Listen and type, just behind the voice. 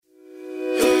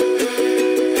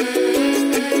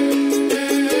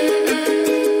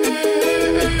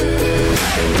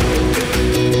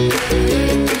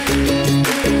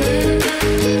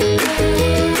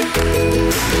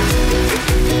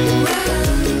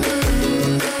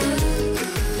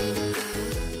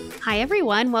Hi,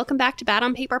 everyone. Welcome back to Bad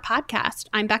on Paper podcast.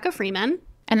 I'm Becca Freeman.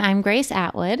 And I'm Grace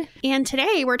Atwood. And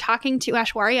today we're talking to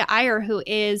Aishwarya Iyer, who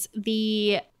is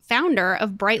the founder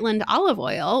of Brightland Olive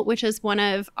Oil, which is one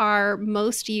of our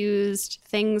most used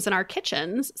things in our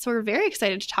kitchens. So we're very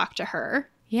excited to talk to her.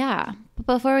 Yeah. But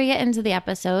before we get into the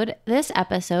episode, this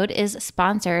episode is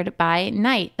sponsored by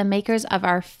Night, the makers of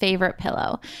our favorite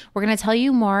pillow. We're going to tell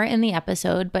you more in the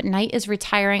episode, but Night is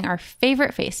retiring our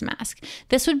favorite face mask.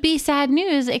 This would be sad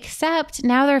news, except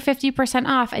now they're 50%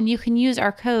 off, and you can use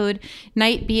our code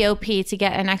NIGHTBOP to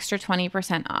get an extra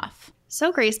 20% off.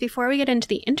 So, Grace, before we get into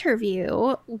the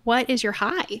interview, what is your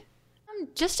high?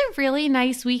 Just a really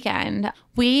nice weekend.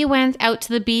 We went out to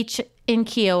the beach in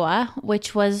Kiowa,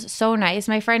 which was so nice.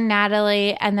 My friend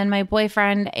Natalie and then my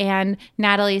boyfriend and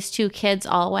Natalie's two kids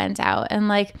all went out, and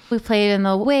we played in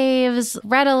the waves,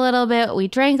 read a little bit, we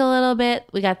drank a little bit,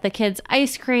 we got the kids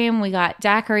ice cream, we got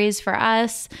daiquiris for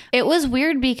us. It was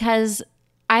weird because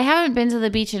I haven't been to the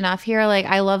beach enough here.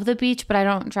 I love the beach, but I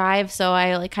don't drive, so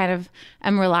I kind of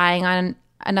am relying on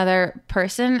another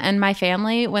person. And my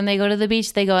family, when they go to the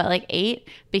beach, they go at 8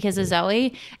 because of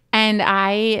Zoe. And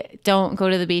I don't go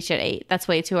to the beach at 8. That's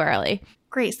way too early.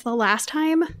 Grace, the last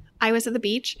time I was at the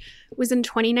beach was in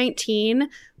 2019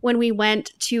 when we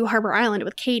went to Harbor Island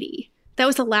with Katie. That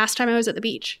was the last time I was at the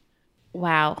beach.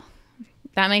 Wow.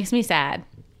 That makes me sad.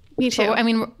 Me too.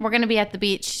 But, we're going to be at the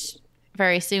beach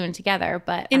very soon together,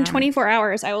 but in 24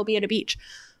 hours I will be at a beach.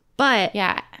 But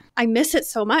yeah, I miss it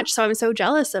so much, so I'm so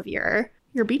jealous of your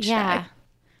beach day.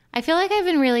 I feel like I've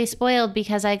been really spoiled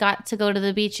because I got to go to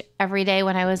the beach every day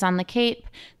when I was on the Cape.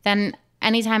 Then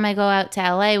anytime I go out to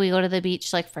LA, we go to the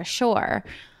beach for sure.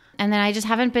 And then I just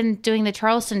haven't been doing the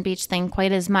Charleston beach thing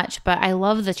quite as much, but I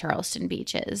love the Charleston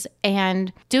beaches.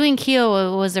 And doing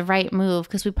Kiowa was the right move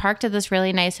because we parked at this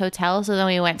really nice hotel. So then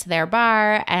we went to their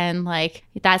bar and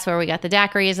that's where we got the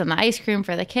daiquiris and the ice cream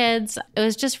for the kids. It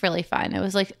was just really fun. It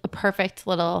was a perfect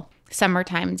little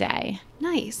summertime day.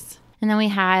 Nice. And then we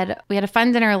had a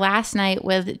fun dinner last night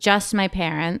with just my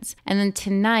parents. And then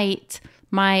tonight,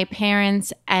 my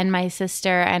parents and my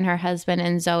sister and her husband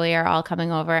and Zoe are all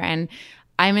coming over. And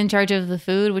I'm in charge of the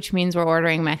food, which means we're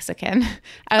ordering Mexican.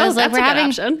 I was that's a good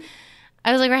option.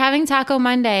 I was we're having Taco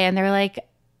Monday. And they're like,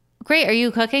 great, are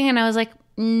you cooking? And I was like,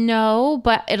 no,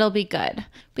 but it'll be good.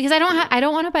 Because I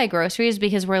don't want to buy groceries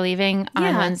because we're leaving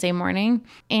on Wednesday morning.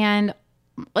 And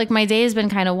my day has been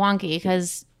kind of wonky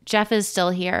because Jeff is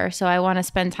still here, so I want to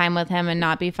spend time with him and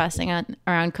not be fussing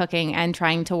around cooking and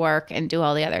trying to work and do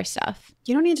all the other stuff.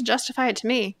 You don't need to justify it to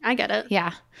me. I get it.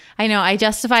 Yeah, I know. I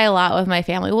justify a lot with my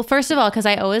family. Well, first of all, because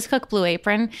I always cook Blue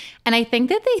Apron, and I think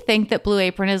that they think that Blue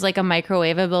Apron is a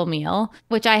microwavable meal,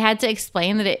 which I had to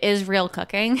explain that it is real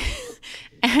cooking,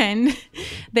 and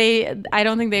I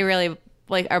don't think they really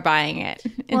are buying it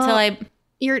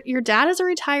Your dad is a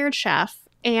retired chef,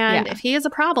 and if he has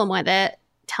a problem with it,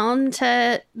 tell him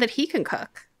that he can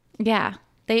cook. Yeah.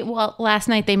 Last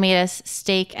night they made us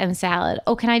steak and salad.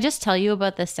 Oh, can I just tell you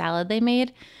about the salad they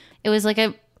made? It was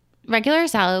a regular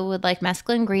salad with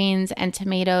mesclun greens and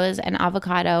tomatoes and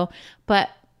avocado. But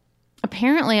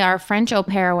apparently our French au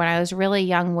pair, when I was really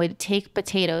young, would take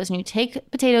potatoes. And you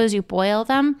take potatoes, you boil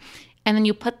them, and then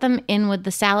you put them in with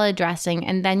the salad dressing,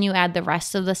 and then you add the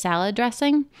rest of the salad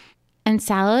dressing. And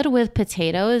salad with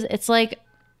potatoes, it's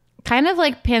kind of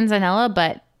like panzanella,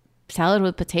 but salad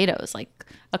with potatoes,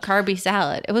 a carby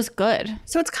salad. It was good.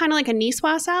 So it's kind of like a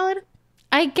Niçoise salad?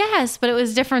 I guess, but it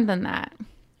was different than that.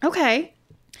 Okay.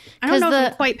 I don't know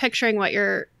if I'm quite picturing what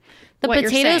you're The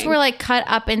potatoes were cut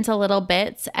up into little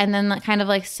bits and then kind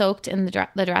of soaked in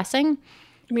the dressing.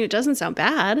 I mean, it doesn't sound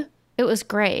bad. It was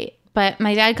great. But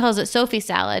my dad calls it Sophie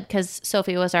salad because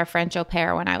Sophie was our French au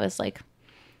pair when I was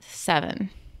 7.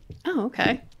 Oh,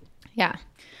 okay. Yeah.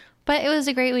 But it was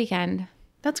a great weekend.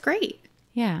 That's great.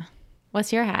 Yeah.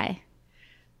 What's your high?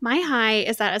 My high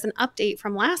is that as an update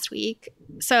from last week,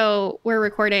 so we're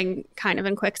recording kind of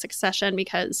in quick succession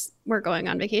because we're going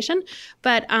on vacation,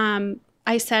 but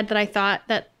I said that I thought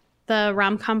that the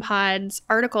Rom-Com Pods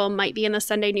article might be in the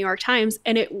Sunday New York Times,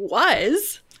 and it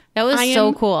was. That was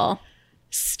so cool.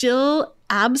 Still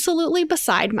absolutely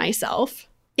beside myself.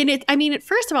 And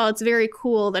first of all, it's very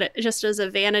cool that it just is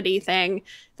a vanity thing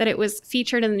that it was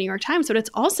featured in the New York Times, but it's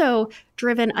also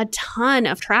driven a ton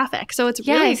of traffic. So it's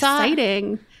really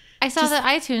exciting. I saw the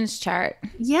iTunes chart.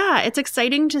 Yeah, it's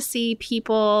exciting to see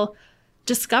people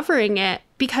discovering it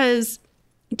because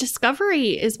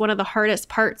discovery is one of the hardest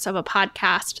parts of a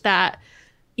podcast that,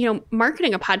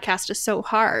 marketing a podcast is so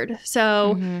hard.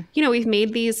 So, we've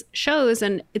made these shows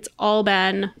and it's all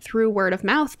been through word of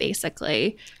mouth,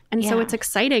 basically. And so it's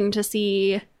exciting to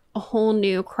see a whole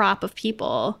new crop of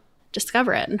people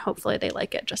discover it. And hopefully they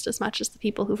like it just as much as the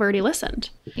people who've already listened.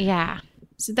 Yeah.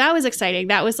 So that was exciting.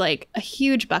 That was like a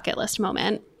huge bucket list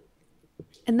moment.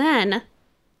 And then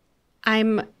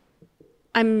I'm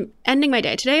ending my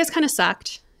day. Today has kind of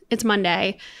sucked. It's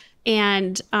Monday.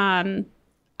 And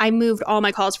I moved all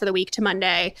my calls for the week to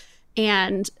Monday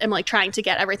and am like trying to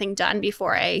get everything done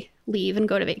before I leave and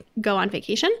go on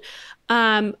vacation.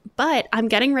 But I'm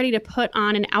getting ready to put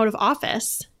on an out of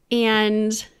office,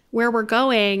 and where we're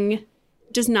going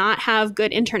does not have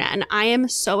good internet. And I am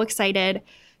so excited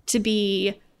to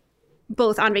be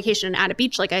both on vacation and at a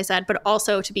beach, like I said, but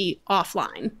also to be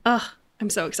offline. Ugh, I'm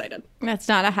so excited. That's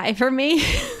not a high for me.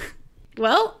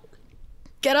 Well,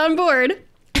 get on board.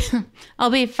 I'll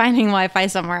be finding Wi-Fi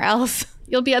somewhere else.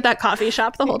 You'll be at that coffee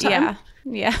shop the whole time.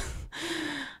 Yeah.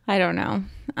 I don't know.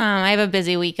 I have a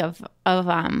busy week of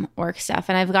work stuff,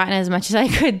 and I've gotten as much as I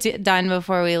could done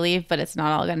before we leave, but it's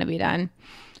not all going to be done.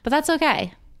 But that's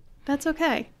okay. That's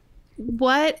okay.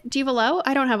 What? Do you have a low?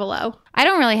 I don't have a low. I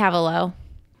don't really have a low.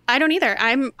 I don't either.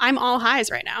 I'm all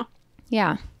highs right now.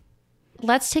 Yeah.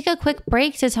 Let's take a quick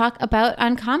break to talk about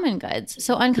Uncommon Goods.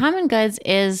 So Uncommon Goods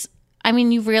is, I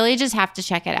mean, you really just have to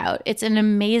check it out. It's an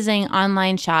amazing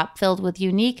online shop filled with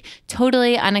unique,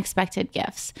 totally unexpected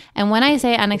gifts. And when I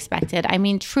say unexpected, I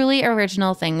mean truly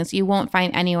original things you won't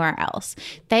find anywhere else.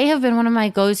 They have been one of my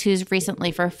go-tos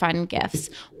recently for fun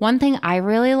gifts. One thing I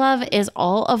really love is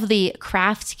all of the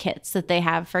craft kits that they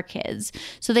have for kids.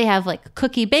 So they have like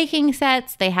cookie baking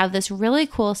sets. They have this really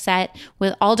cool set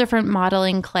with all different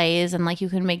modeling clays, and like you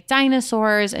can make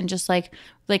dinosaurs and just like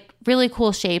really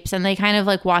cool shapes, and they kind of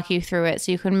like walk you through it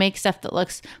so you can make stuff that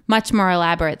looks much more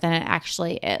elaborate than it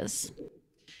actually is.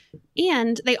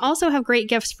 And they also have great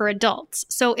gifts for adults.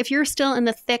 So if you're still in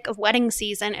the thick of wedding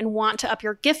season and want to up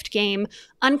your gift game,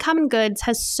 Uncommon Goods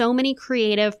has so many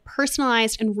creative,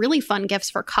 personalized, and really fun gifts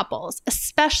for couples,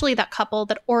 especially that couple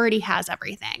that already has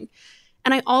everything.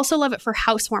 And I also love it for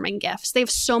housewarming gifts. They have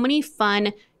so many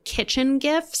fun kitchen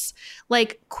gifts,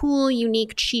 like cool,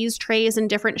 unique cheese trays in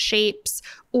different shapes,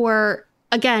 or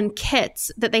again,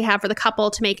 kits that they have for the couple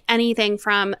to make anything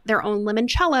from their own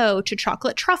limoncello to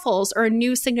chocolate truffles or a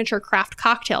new signature craft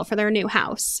cocktail for their new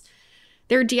house.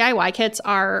 Their DIY kits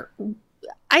are,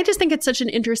 I just think it's such an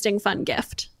interesting, fun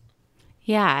gift.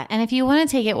 Yeah. And if you want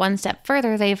to take it one step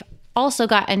further, they've also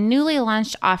got a newly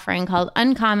launched offering called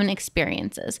Uncommon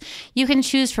Experiences. You can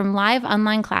choose from live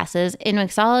online classes in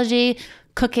mixology,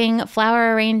 cooking,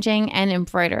 flower arranging, and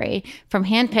embroidery from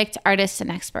handpicked artists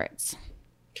and experts.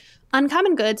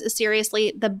 Uncommon Goods is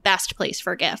seriously the best place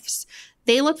for gifts.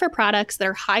 They look for products that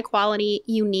are high quality,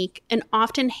 unique, and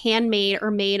often handmade or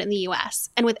made in the US.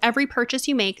 And with every purchase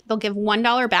you make, they'll give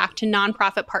 $1 back to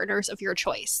nonprofit partners of your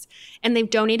choice. And they've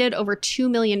donated over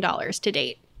 $2 million to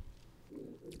date.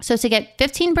 So to get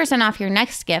 15% off your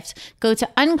next gift, go to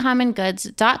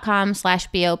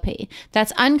uncommongoods.com/BOP.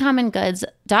 That's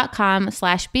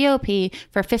uncommongoods.com/BOP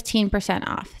for 15%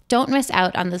 off. Don't miss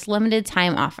out on this limited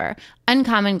time offer.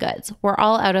 Uncommon Goods. We're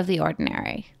all out of the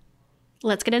ordinary.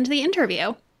 Let's get into the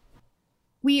interview.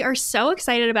 We are so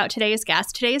excited about today's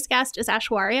guest. Today's guest is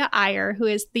Aishwarya Iyer, who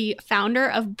is the founder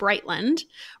of Brightland.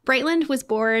 Brightland was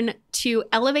born to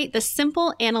elevate the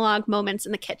simple analog moments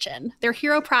in the kitchen. Their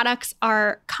hero products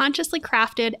are consciously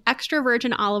crafted extra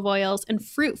virgin olive oils and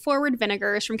fruit-forward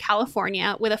vinegars from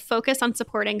California with a focus on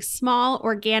supporting small,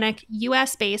 organic,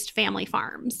 US-based family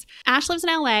farms. Ash lives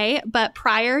in LA, but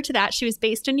prior to that, she was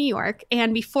based in New York.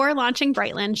 And before launching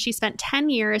Brightland, she spent 10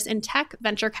 years in tech,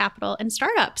 venture capital, and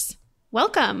startups.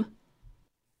 Welcome.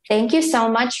 Thank you so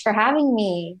much for having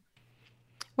me.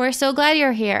 We're so glad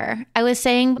you're here. I was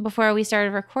saying before we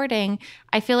started recording,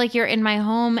 I feel like you're in my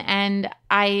home, and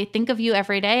I think of you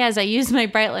every day as I use my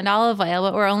Brightland olive oil,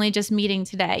 but we're only just meeting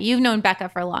today. You've known Becca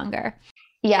for longer.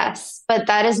 Yes, but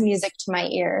that is music to my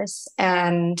ears,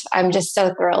 and I'm just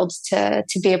so thrilled to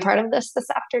be a part of this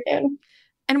afternoon.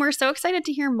 And we're so excited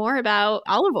to hear more about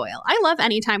olive oil. I love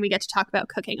any time we get to talk about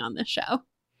cooking on this show.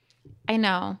 I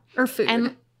know. Or food.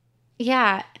 And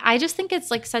yeah, I just think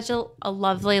it's like such a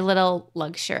lovely little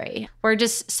luxury. We're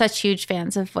just such huge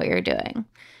fans of what you're doing.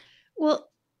 Well,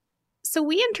 so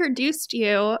we introduced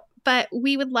you, but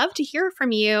we would love to hear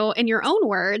from you in your own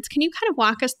words. Can you kind of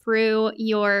walk us through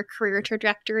your career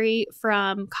trajectory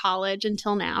from college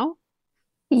until now?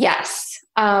 Yes.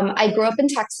 I grew up in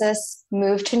Texas,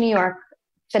 moved to New York,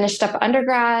 finished up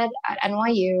undergrad at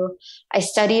NYU. I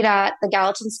studied at the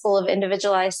Gallatin School of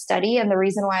Individualized Study. And the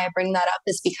reason why I bring that up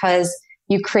is because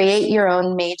you create your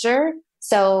own major.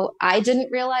 So I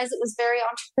didn't realize it was very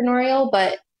entrepreneurial,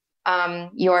 but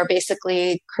You're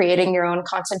basically creating your own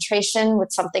concentration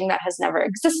with something that has never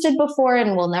existed before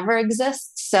and will never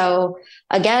exist. So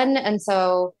again, and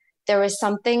so there was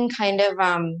something kind of,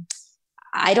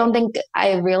 I don't think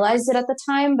I realized it at the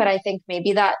time, but I think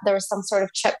maybe that there was some sort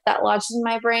of chip that lodged in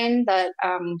my brain that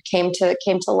came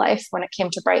to life when it came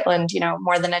to Brightland,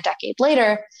 more than a decade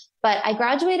later. But I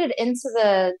graduated into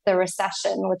the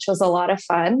recession, which was a lot of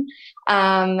fun,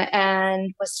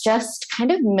 and was just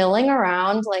kind of milling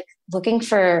around, like looking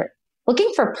for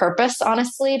purpose,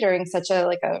 honestly, during such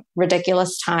a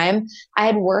ridiculous time. I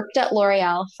had worked at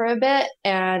L'Oreal for a bit,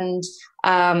 and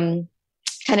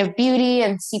kind of beauty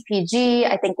and CPG,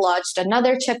 I think, lodged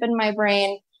another chip in my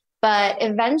brain. But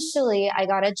eventually I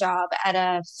got a job at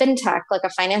a fintech, like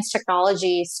a finance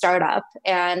technology startup,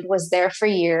 and was there for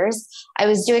years. I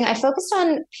focused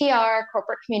on PR,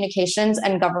 corporate communications,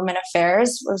 and government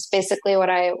affairs was basically what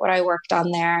I worked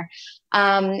on there.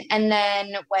 And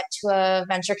then went to a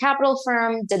venture capital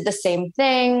firm, did the same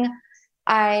thing.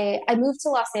 I moved to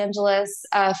Los Angeles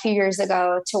a few years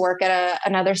ago to work at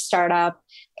another startup,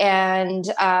 and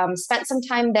spent some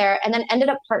time there, and then ended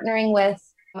up partnering with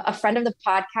a friend of the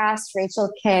podcast, Rachel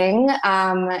King.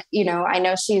 I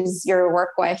know she's your work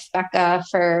wife, Becca,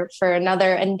 for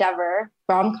another endeavor,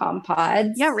 Romcom Pods.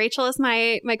 Yeah, Rachel is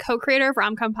my co-creator of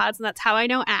Romcom Pods, and that's how I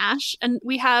know Ash. And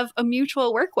we have a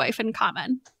mutual work wife in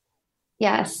common.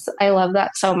 Yes, I love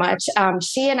that so much.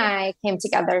 She and I came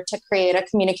together to create a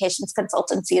communications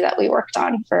consultancy that we worked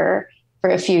on for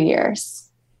a few years.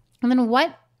 And then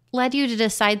what led you to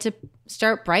decide to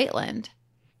start Brightland?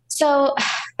 So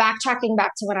backtracking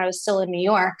back to when I was still in New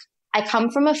York, I come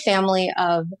from a family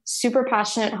of super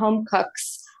passionate home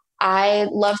cooks. I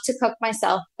love to cook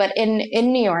myself, but in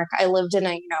New York, I lived in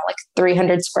a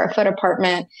 300 square foot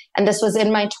apartment, and this was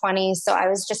in my 20s. So I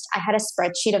had a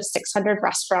spreadsheet of 600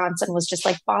 restaurants and was just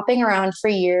bopping around for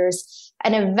years,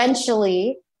 and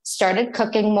eventually started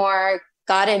cooking more,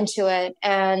 got into it,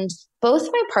 and both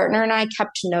my partner and I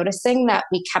kept noticing that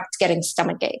we kept getting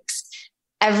stomach aches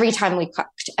every time we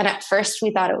cooked. And at first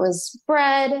we thought it was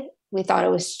bread, we thought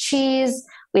it was cheese,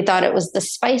 we thought it was the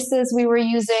spices we were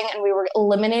using, and we were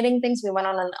eliminating things. We went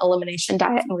on an elimination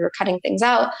diet and we were cutting things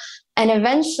out. And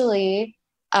eventually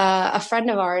a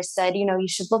friend of ours said, you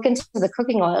should look into the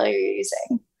cooking oil you're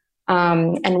using.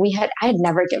 And I had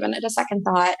never given it a second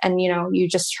thought. And, you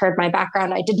just heard my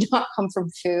background. I did not come from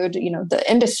food, the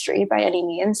industry by any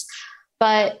means,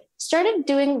 but started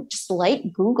doing just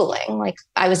light Googling. Like,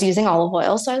 I was using olive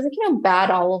oil. So I was like, bad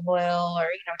olive oil, or,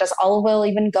 does olive oil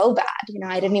even go bad?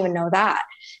 I didn't even know that.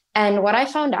 And what I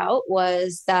found out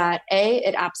was that A,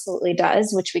 it absolutely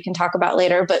does, which we can talk about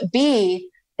later, but B,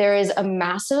 there is a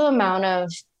massive amount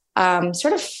of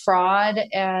sort of fraud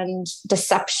and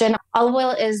deception. Olive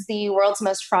oil is the world's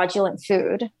most fraudulent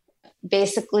food.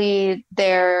 Basically,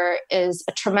 there is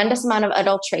a tremendous amount of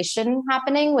adulteration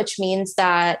happening, which means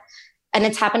that, and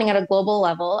it's happening at a global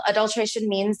level. Adulteration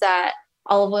means that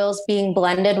olive oil is being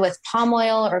blended with palm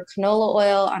oil or canola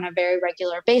oil on a very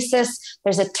regular basis.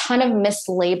 There's a ton of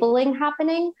mislabeling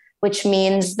happening, which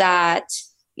means that,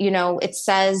 it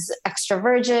says extra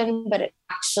virgin, but it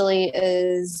actually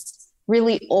is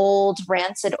really old,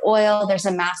 rancid oil. There's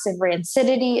a massive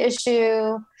rancidity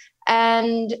issue.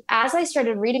 And as I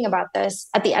started reading about this,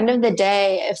 at the end of the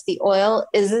day, if the oil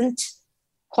isn't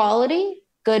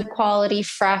good quality,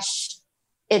 fresh,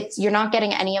 you're not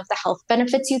getting any of the health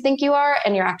benefits you think you are,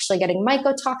 and you're actually getting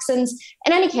mycotoxins.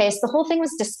 In any case, the whole thing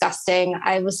was disgusting.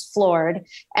 I was floored.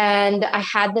 And I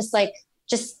had this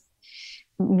just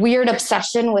weird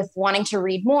obsession with wanting to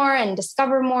read more and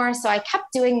discover more. So I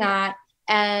kept doing that.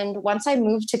 And once I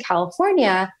moved to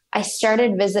California, I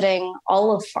started visiting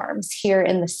olive farms here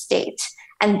in the state.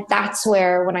 And that's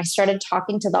where, when I started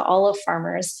talking to the olive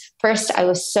farmers, first, I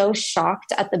was so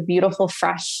shocked at the beautiful,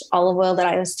 fresh olive oil that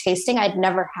I was tasting. I'd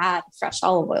never had fresh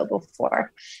olive oil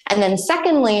before. And then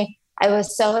secondly, I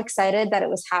was so excited that it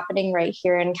was happening right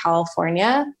here in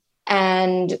California,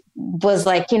 and was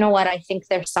like, you know what, I think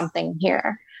there's something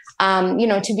here.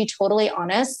 To be totally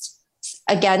honest,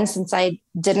 again, since I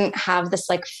didn't have this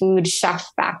food chef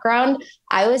background,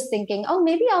 I was thinking, oh,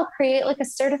 maybe I'll create a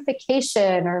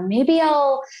certification, or maybe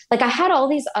I had all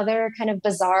these other kind of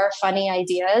bizarre, funny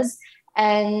ideas.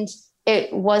 And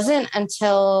it wasn't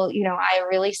until, I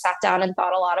really sat down and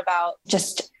thought a lot about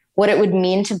just what it would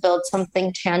mean to build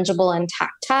something tangible and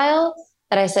tactile,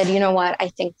 that I said, you know what, I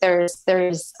think there's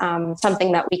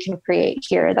something that we can create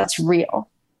here that's real.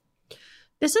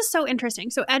 This is so interesting.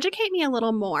 So educate me a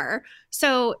little more.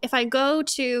 So if I go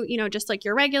to, just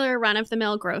your regular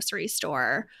run-of-the-mill grocery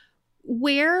store,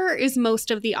 where is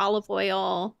most of the olive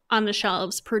oil on the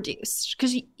shelves produced?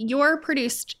 Because you're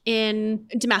produced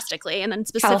domestically and then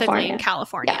specifically in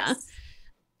California. Yes.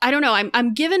 I don't know.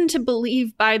 I'm given to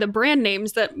believe by the brand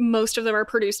names that most of them are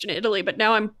produced in Italy, but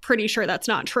now I'm pretty sure that's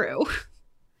not true.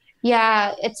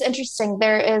 Yeah, it's interesting.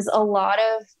 There is a lot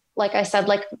of, like I said,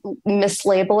 like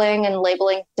mislabeling and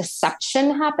labeling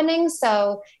deception happening.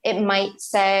 So it might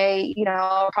say,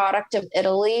 a product of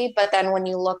Italy, but then when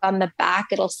you look on the back,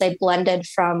 it'll say blended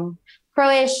from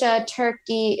Croatia,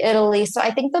 Turkey, Italy. So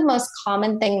I think the most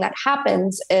common thing that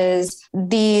happens is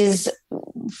these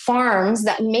farms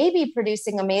that may be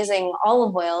producing amazing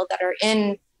olive oil that are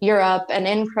in Europe and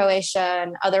in Croatia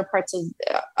and other parts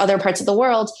of the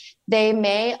world, they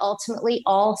may ultimately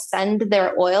all send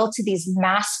their oil to these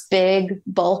big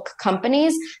bulk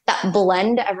companies that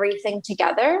blend everything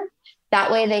together.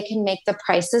 That way they can make the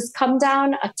prices come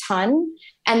down a ton.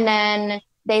 And then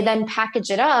they then package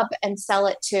it up and sell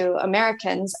it to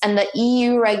Americans. And the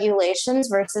EU regulations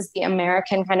versus the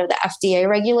American kind of the FDA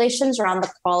regulations around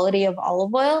the quality of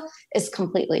olive oil is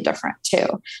completely different too.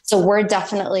 So we're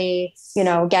definitely,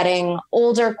 getting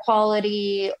older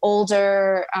quality,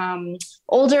 older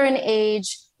in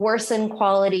age, worse in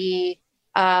quality,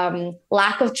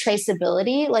 lack of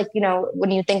traceability. Like, when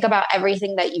you think about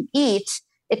everything that you eat,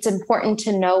 it's important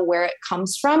to know where it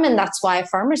comes from. And that's why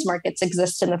farmers markets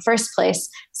exist in the first place.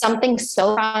 Something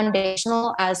so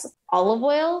foundational as olive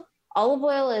oil. Olive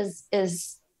oil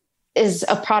is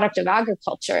a product of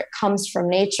agriculture. It comes from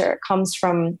nature. It comes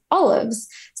from olives.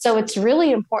 So it's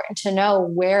really important to know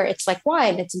where, it's like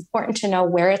wine. It's important to know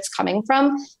where it's coming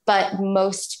from. But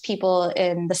most people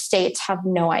in the States have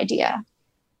no idea.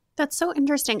 That's so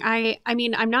interesting. I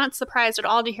mean, I'm not surprised at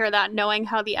all to hear that, knowing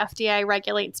how the FDA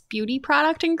regulates beauty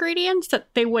product ingredients, that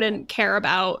they wouldn't care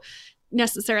about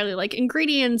necessarily like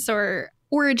ingredients or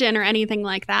origin or anything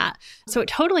like that. So it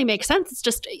totally makes sense. It's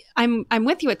just, I'm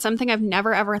with you. It's something I've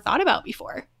never, ever thought about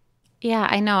before. Yeah,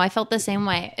 I know. I felt the same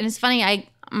way. And it's funny,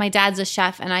 my dad's a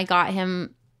chef and I got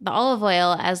him the olive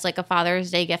oil as like a Father's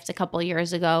Day gift a couple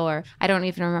years ago, or I don't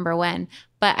even remember when.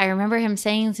 But I remember him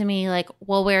saying to me like,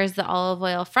 well, where's the olive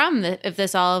oil from if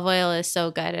this olive oil is so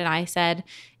good? And I said,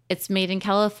 it's made in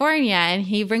California. And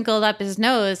he wrinkled up his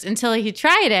nose until he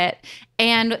tried it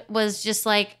and was just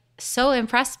like so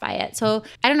impressed by it. So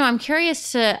I don't know. I'm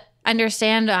curious to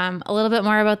understand a little bit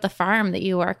more about the farm that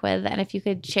you work with, and if you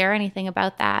could share anything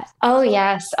about that. Oh,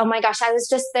 yes. Oh my gosh. I was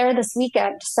just there this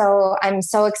weekend. So I'm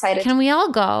so excited. Can we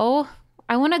all go?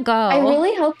 I want to go. I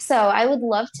really hope so. I would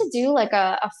love to do like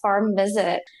a farm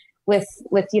visit with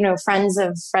friends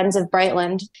of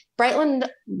Brightland. Brightland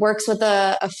works with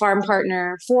a farm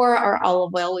partner for our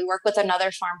olive oil. We work with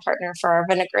another farm partner for our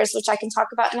vinegars, which I can talk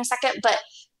about in a second. But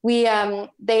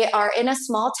they are in a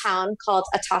small town called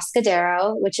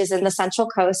Atascadero, which is in the central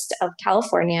coast of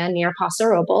California near Paso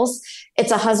Robles.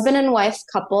 It's a husband and wife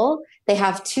couple. They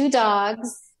have 2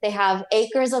 dogs. They have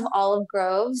acres of olive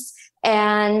groves.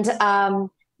 And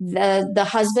the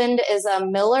husband is a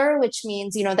miller, which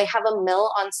means, they have a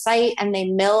mill on site and they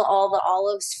mill all the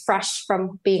olives fresh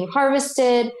from being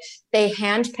harvested. They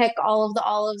handpick all of the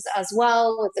olives as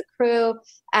well with the crew.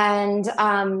 And,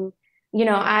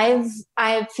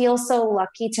 I feel so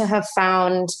lucky to have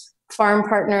found farm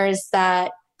partners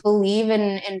that believe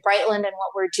in Brightland and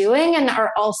what we're doing, and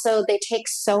are also, they take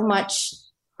so much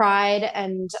pride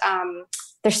and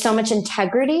there's so much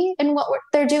integrity in what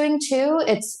they're doing too.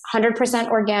 It's 100%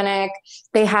 organic.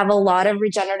 They have a lot of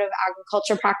regenerative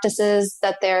agriculture practices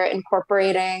that they're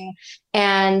incorporating.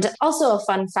 And also a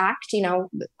fun fact,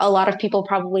 a lot of people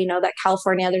probably know that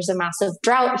California, there's a massive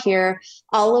drought here.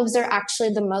 Olives are actually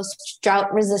the most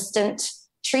drought resistant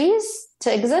trees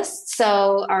to exist.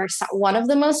 So are one of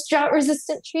the most drought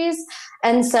resistant trees.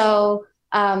 And so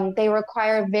they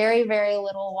require very, very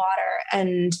little water.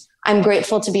 And I'm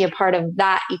grateful to be a part of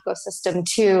that ecosystem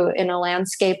too, in a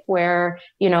landscape where,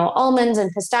 almonds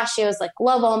and pistachios, like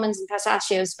love almonds and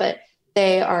pistachios, but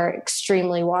they are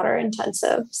extremely water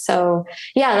intensive. So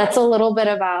yeah, that's a little bit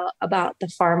about the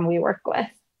farm we work with.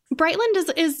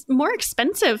 Brightland is more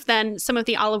expensive than some of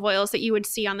the olive oils that you would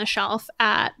see on the shelf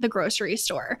at the grocery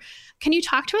store. Can you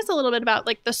talk to us a little bit about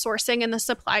like the sourcing and the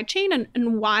supply chain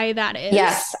and why that is?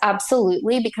 Yes,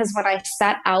 absolutely. Because when I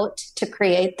set out to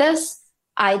create this,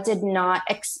 I did not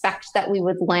expect that we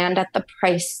would land at the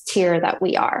price tier that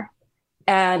we are.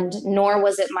 And nor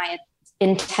was it my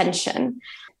intention.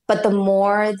 But the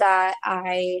more that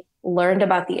I learned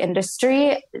about the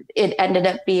industry, it ended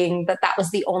up being that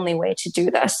was the only way to do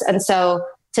this. And so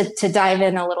to dive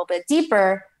in a little bit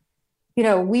deeper,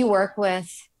 we work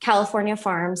with California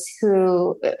farms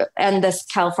and this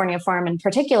California farm in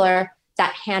particular,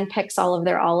 that handpicks all of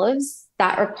their olives.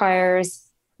 That requires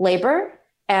labor,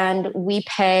 and we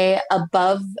pay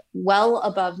well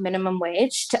above minimum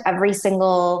wage to every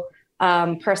single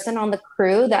person on the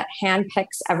crew that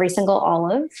handpicks every single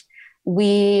olive.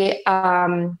 We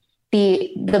the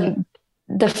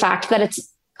fact that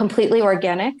it's completely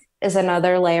organic is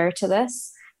another layer to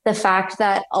this. The fact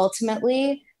that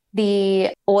ultimately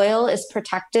the oil is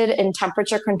protected in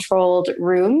temperature controlled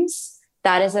rooms,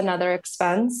 that is another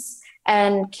expense.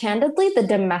 And candidly, the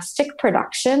domestic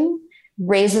production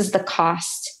raises the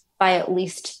cost by at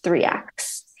least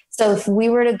 3x. So if we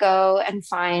were to go and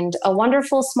find a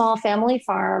wonderful small family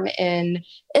farm in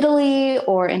Italy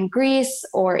or in Greece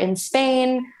or in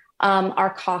Spain,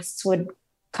 our costs would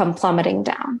come plummeting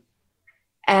down.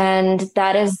 And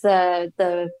that is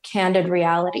the candid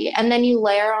reality. And then you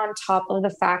layer on top of the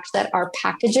fact that our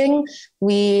packaging,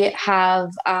 we have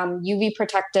UV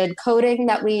protected coating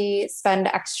that we spend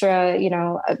extra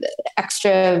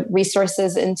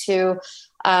resources into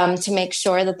to make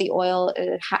sure that the oil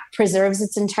preserves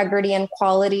its integrity and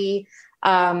quality.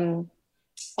 And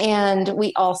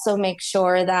we also make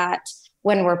sure that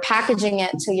when we're packaging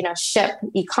it to, ship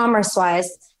e-commerce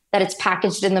wise, that it's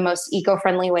packaged in the most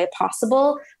eco-friendly way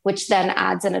possible, which then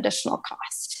adds an additional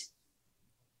cost.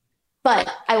 But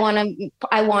I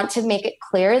want to make it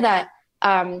clear that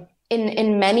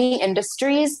in many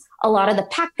industries, a lot of the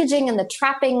packaging and the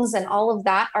trappings and all of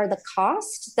that are the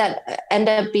cost that end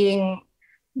up being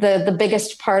the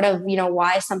biggest part of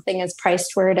why something is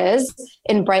priced where it is.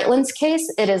 In Brightland's case,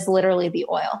 it is literally the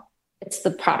oil. It's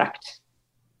the product.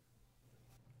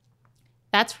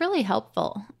 That's really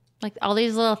helpful. Like all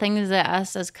these little things that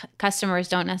us as customers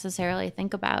don't necessarily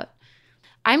think about.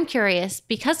 I'm curious,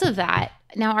 because of that,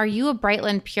 now are you a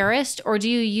Brightland purist or do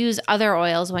you use other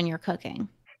oils when you're cooking?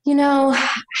 I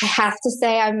have to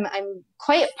say I'm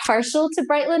quite partial to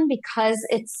Brightland because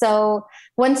it's so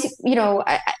once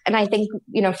and I think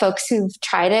folks who've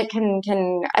tried it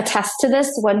can attest to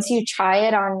this. Once you try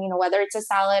it on whether it's a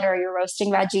salad or you're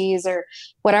roasting veggies or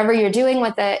whatever you're doing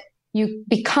with it, you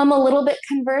become a little bit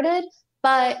converted.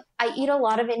 But I eat a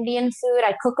lot of Indian food.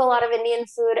 I cook a lot of Indian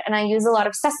food, and I use a lot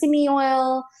of sesame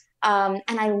oil. And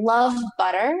I love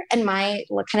butter. And my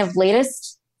kind of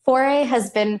latest foray has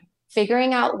been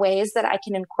figuring out ways that I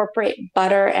can incorporate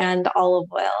butter and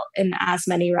olive oil in as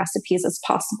many recipes as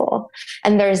possible.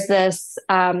 And there's this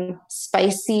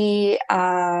spicy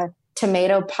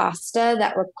tomato pasta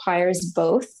that requires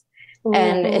both. Ooh.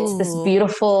 And it's this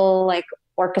beautiful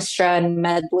orchestra and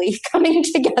medley coming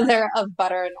together of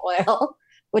butter and oil,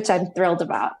 which I'm thrilled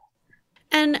about.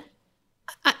 And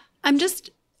I'm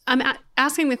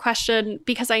asking the question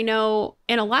because I know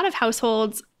in a lot of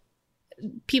households,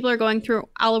 people are going through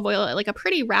olive oil at a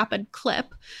pretty rapid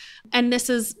clip. And this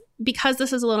is because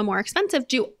this is a little more expensive.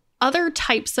 Do other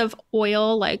types of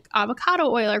oil like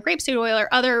avocado oil or grapeseed oil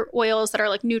or other oils that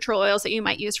are neutral oils that you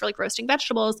might use for roasting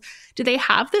vegetables, do they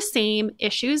have the same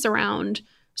issues around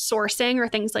sourcing or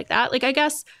things like that? I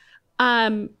guess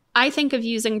I think of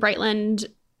using Brightland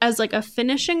as a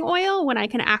finishing oil when I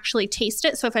can actually taste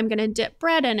it. So if I'm going to dip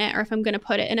bread in it or if I'm going to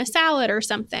put it in a salad or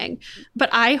something, but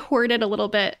I hoard it a little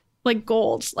bit like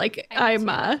gold. I'm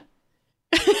I'm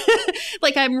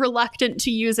reluctant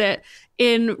to use it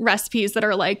in recipes that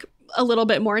are a little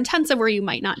bit more intensive where you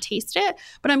might not taste it.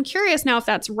 But I'm curious now if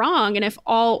that's wrong and if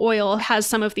all oil has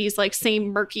some of these same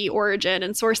murky origin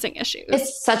and sourcing issues.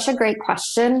 It's such a great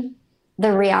question.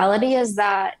 The reality is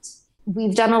that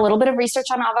we've done a little bit of research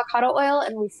on avocado oil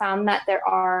and we found that there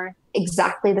are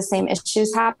exactly the same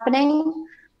issues happening.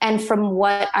 And from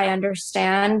what I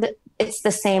understand, it's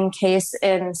the same case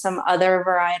in some other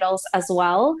varietals as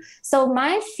well. So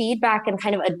my feedback and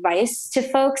kind of advice to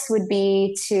folks would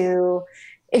be to,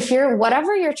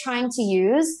 whatever you're trying to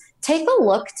use, take a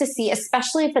look to see,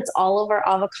 especially if it's all over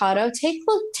avocado, take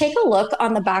a look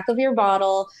on the back of your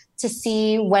bottle to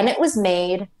see when it was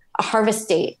made. A harvest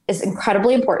date is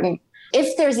incredibly important.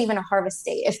 If there's even a harvest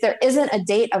date, if there isn't a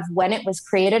date of when it was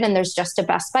created and there's just a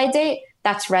best by date,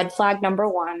 that's red flag number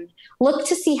one. Look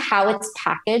to see how it's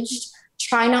packaged.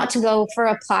 Try not to go for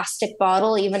a plastic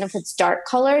bottle, even if it's dark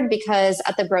colored, because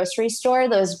at the grocery store,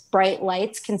 those bright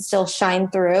lights can still shine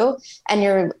through and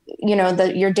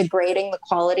you're degrading the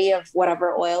quality of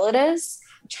whatever oil it is.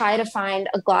 Try to find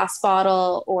a glass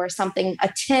bottle or something, a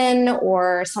tin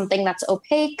or something that's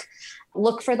opaque.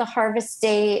 Look for the harvest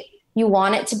date. You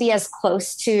want it to be as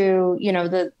close to,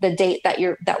 the date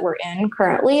that we're in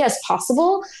currently as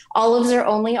possible. Olives are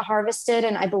only harvested,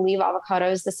 and I believe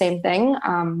avocado is the same thing.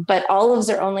 But olives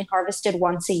are only harvested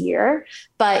once a year.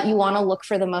 But you want to look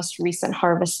for the most recent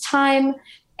harvest time.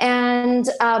 and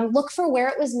look for where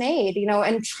it was made,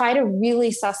 and try to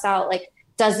really suss out, like,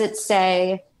 does it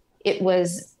say it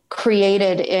was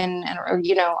created in, or,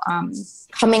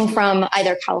 coming from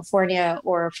either California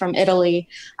or from Italy.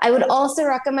 I would also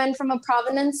recommend, from a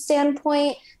provenance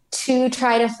standpoint, to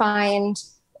try to find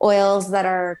oils that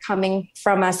are coming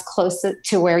from as close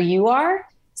to where you are.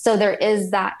 So there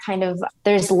is that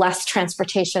there's less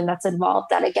transportation that's involved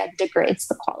that, again, degrades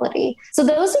the quality. So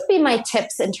those would be my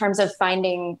tips in terms of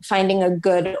finding a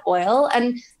good oil.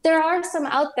 And there are some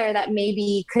out there that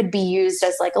maybe could be used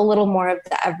as like a little more of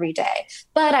the everyday.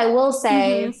 But I will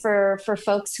say for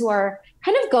folks who are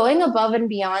kind of going above and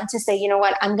beyond to say, you know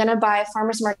what, I'm going to buy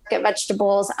farmers market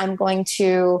vegetables. I'm going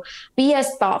to be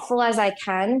as thoughtful as I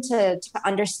can to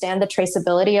understand the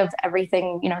traceability of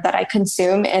everything, that I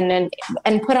consume and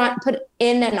put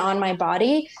in and on my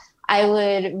body. I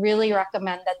would really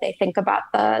recommend that they think about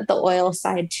the oil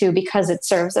side too, because it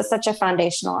serves as such a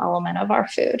foundational element of our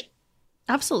food.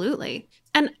 Absolutely.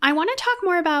 And I want to talk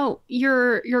more about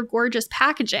your gorgeous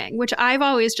packaging, which I've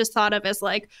always just thought of as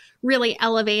like really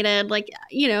elevated. Like,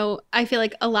 I feel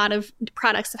like a lot of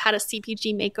products have had a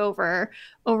CPG makeover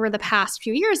over the past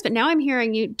few years, but now I'm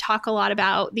hearing you talk a lot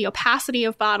about the opacity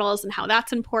of bottles and how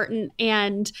that's important.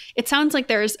 And it sounds like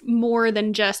there's more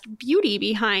than just beauty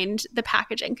behind the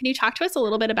packaging. Can you talk to us a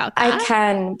little bit about that? I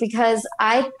can, because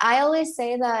I always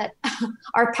say that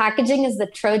our packaging is the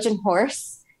Trojan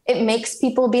horse. It makes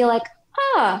people be like,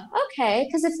 okay.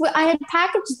 Because if we had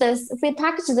packaged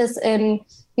this in,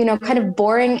 kind of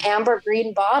boring amber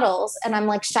green bottles, and I'm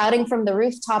like shouting from the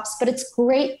rooftops, but it's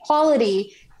great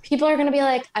quality, people are going to be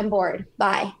like, I'm bored,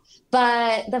 bye.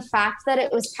 But the fact that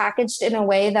it was packaged in a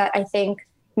way that I think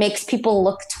makes people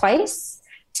look twice,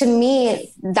 to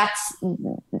me, that's,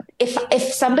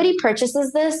 if somebody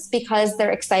purchases this because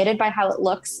they're excited by how it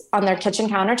looks on their kitchen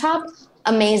countertop,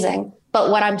 amazing. But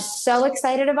what I'm so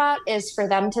excited about is for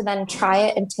them to then try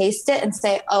it and taste it and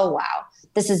say, oh, wow,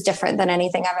 this is different than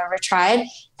anything I've ever tried.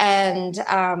 And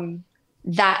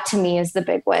that to me is the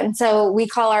big win. So we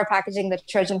call our packaging the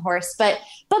Trojan horse. But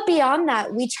beyond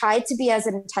that, we tried to be as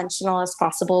intentional as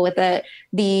possible with it.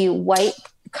 The white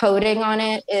coating on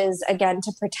it is, again,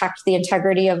 to protect the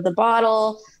integrity of the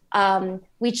bottle.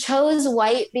 We chose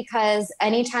white because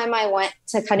anytime I went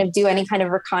to kind of do any kind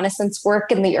of reconnaissance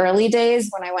work in the early days,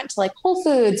 when I went to like Whole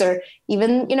Foods or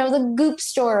even, the Goop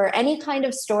store, or any kind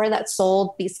of store that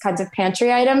sold these kinds of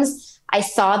pantry items, I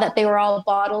saw that they were all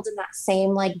bottled in that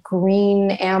same like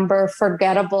green, amber,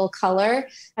 forgettable color.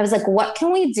 I was like, what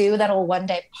can we do that'll one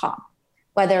day pop?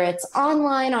 Whether it's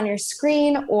online on your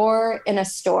screen or in a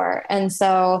store. And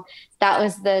so that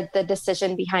was the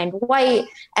decision behind white.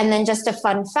 And then just a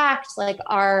fun fact, like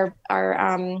our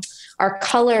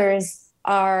colors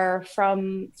are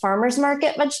from farmers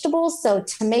market vegetables. So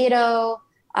tomato,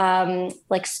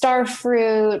 like star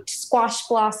fruit, squash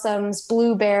blossoms,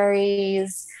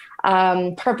 blueberries,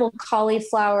 purple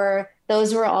cauliflower.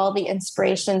 Those were all the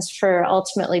inspirations for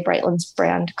ultimately Brightlands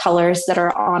brand colors that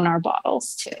are on our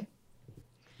bottles too.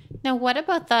 Now, what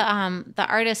about the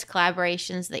artist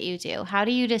collaborations that you do? How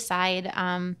do you decide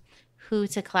who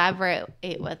to collaborate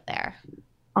with there?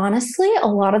 Honestly, a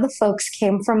lot of the folks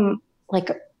came from like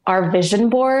our vision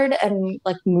board and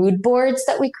like mood boards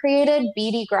that we created.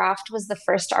 BD Graft was the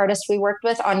first artist we worked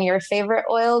with on your favorite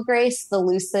oil, Grace, the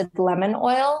Lucid Lemon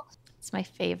Oil. It's my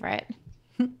favorite.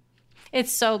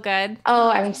 It's so good.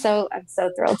 Oh, I'm so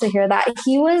thrilled to hear that.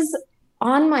 He was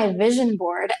on my vision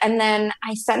board, and then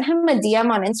I sent him a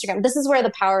DM on Instagram. This is where the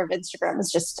power of Instagram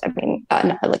is just,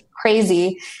 like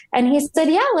crazy. And he said,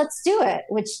 yeah, let's do it,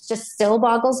 which just still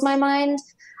boggles my mind.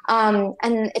 And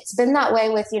it's been that way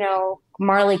with,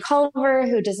 Marley Culver,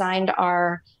 who designed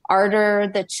our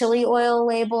Ardor, the chili oil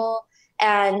label.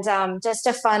 And just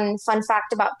a fun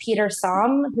fact about Peter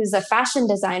Somm, who's a fashion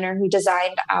designer who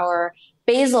designed our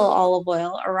basil olive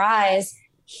oil, Arise.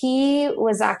 He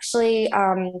was actually...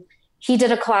 he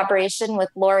did a collaboration with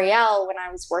L'Oreal when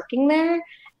I was working there.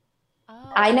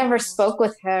 Oh. I never spoke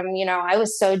with him. I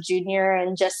was so junior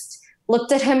and just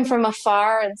looked at him from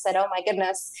afar and said, oh my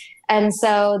goodness. And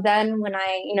so then when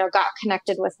I, got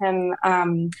connected with him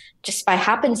just by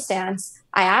happenstance,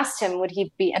 I asked him, would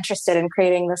he be interested in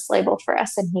creating this label for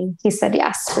us? And he said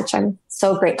yes, which I'm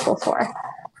so grateful for.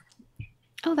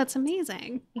 Oh, that's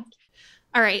amazing.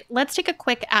 All right, let's take a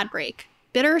quick ad break.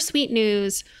 Bittersweet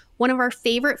news. One of our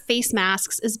favorite face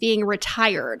masks is being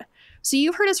retired. So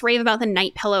you've heard us rave about the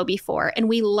Night Pillow before, and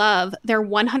we love their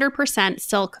 100%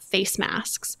 silk face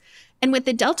masks. And with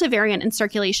the Delta variant in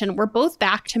circulation, we're both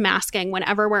back to masking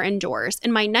whenever we're indoors,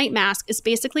 and my night mask is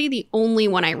basically the only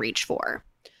one I reach for.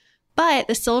 But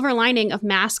the silver lining of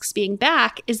masks being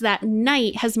back is that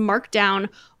Night has marked down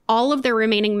all of their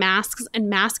remaining masks and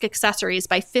mask accessories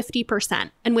by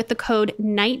 50%. And with the code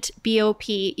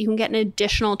NIGHTBOP, you can get an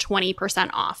additional 20%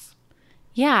 off.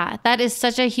 Yeah, that is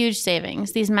such a huge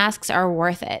savings. These masks are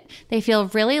worth it. They feel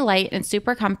really light and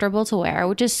super comfortable to wear,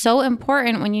 which is so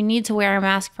important when you need to wear a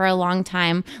mask for a long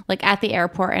time, like at the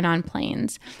airport and on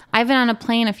planes. I've been on a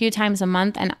plane a few times a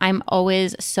month, and I'm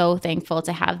always so thankful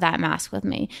to have that mask with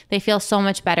me. They feel so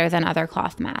much better than other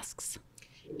cloth masks.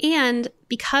 And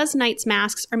because Night's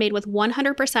masks are made with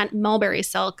 100% mulberry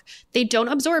silk, they don't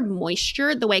absorb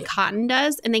moisture the way cotton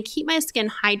does, and they keep my skin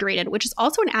hydrated, which is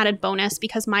also an added bonus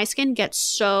because my skin gets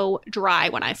so dry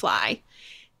when I fly.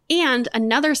 And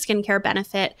another skincare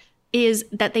benefit is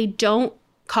that they don't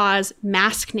cause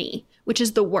maskne, which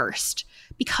is the worst.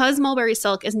 Because mulberry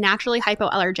silk is naturally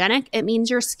hypoallergenic, it means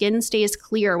your skin stays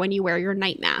clear when you wear your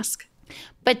night mask.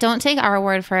 But don't take our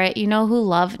word for it. You know who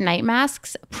love night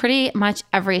masks? Pretty much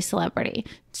every celebrity.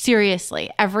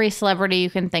 Seriously, every celebrity you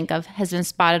can think of has been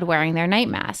spotted wearing their night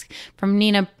mask. From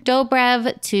Nina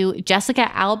Dobrev to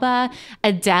Jessica Alba,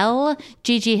 Adele,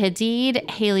 Gigi Hadid,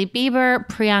 Hailey Bieber,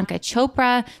 Priyanka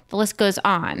Chopra, the list goes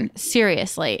on.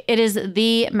 Seriously, it is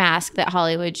the mask that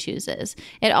Hollywood chooses.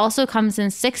 It also comes in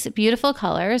 6 beautiful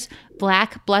colors: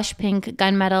 black, blush pink,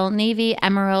 gunmetal, navy,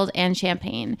 emerald, and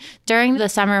champagne. During the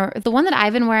summer, the one that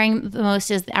I've been wearing the most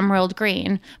is the emerald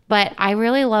green, but I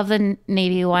really love the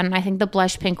navy one. I think the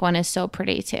blush pink one is so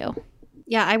pretty too.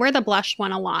 Yeah, I wear the blush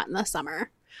one a lot in the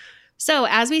summer. So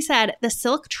as we said, the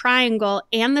silk triangle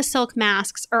and the silk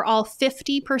masks are all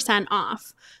 50%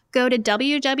 off. Go to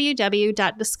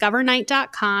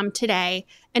www.discovernight.com today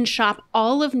and shop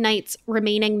all of Night's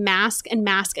remaining mask and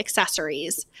mask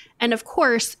accessories. And of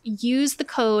course, use the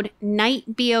code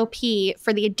NIGHTBOP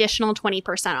for the additional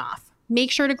 20% off.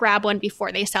 Make sure to grab one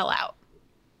before they sell out.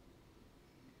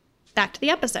 Back to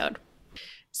the episode.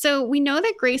 So we know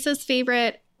that Grace's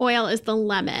favorite oil is the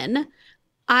lemon.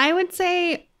 I would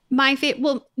say my favorite,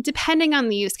 well, depending on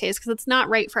the use case, because it's not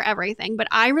right for everything, but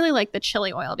I really like the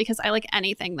chili oil because I like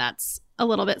anything that's a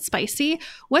little bit spicy.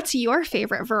 What's your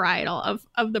favorite varietal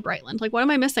of the Brightland? Like, what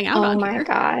am I missing out on here? Oh my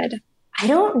God. I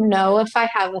don't know if I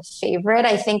have a favorite.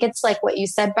 I think it's like what you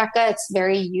said, Becca. It's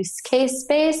very use case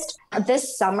based.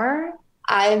 This summer,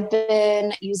 I've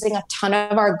been using a ton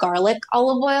of our garlic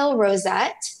olive oil,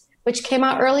 Rosette, which came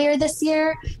out earlier this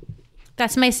year.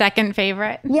 That's my second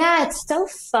favorite. Yeah, it's so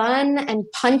fun and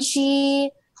punchy,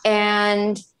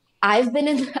 and I've been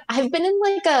in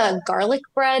like a garlic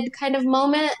bread kind of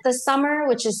moment this summer,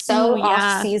 which is so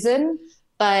off season,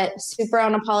 but super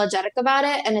unapologetic about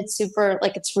it, and it's super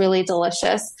it's really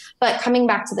delicious. But coming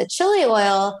back to the chili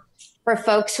oil, for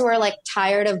folks who are like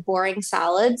tired of boring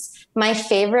salads, my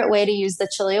favorite way to use the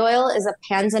chili oil is a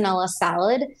panzanella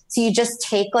salad. So you just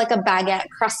take like a baguette,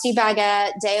 crusty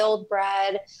baguette, day-old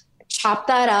bread, chop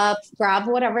that up, grab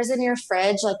whatever's in your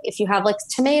fridge. Like if you have like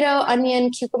tomato, onion,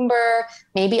 cucumber,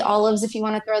 maybe olives if you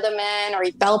want to throw them in, or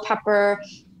bell pepper,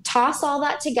 toss all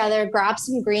that together, grab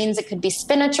some greens. It could be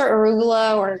spinach or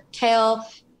arugula or kale,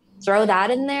 throw that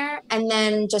in there, and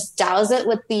then just douse it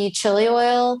with the chili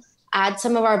oil. Add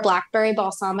some of our blackberry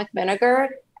balsamic vinegar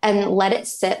and let it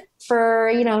sit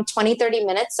for, 20, 30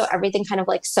 minutes so everything kind of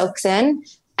like soaks in.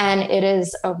 And it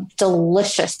is a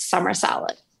delicious summer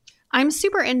salad. I'm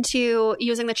super into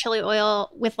using the chili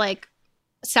oil with like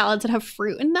salads that have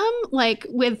fruit in them.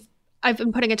 I've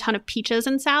been putting a ton of peaches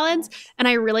in salads, and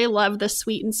I really love the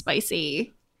sweet and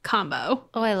spicy combo.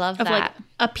 Oh, I love that. Like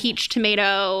a peach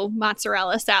tomato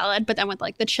mozzarella salad, but then with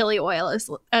like the chili oil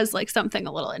as like something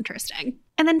a little interesting.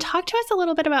 And then talk to us a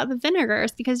little bit about the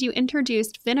vinegars, because you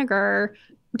introduced vinegar.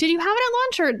 Did you have it at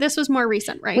launch, or this was more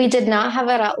recent, right? We did not have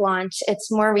it at launch.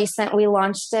 It's more recent. We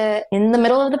launched it in the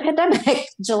middle of the pandemic,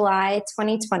 July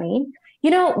 2020.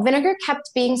 Vinegar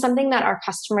kept being something that our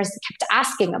customers kept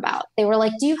asking about. They were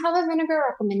like, do you have a vinegar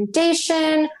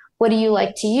recommendation? What do you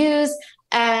like to use?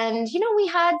 And, we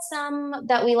had some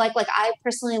that we like I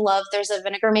personally love. There's a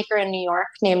vinegar maker in New York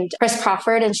named Chris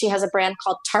Crawford, and she has a brand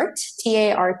called Tart,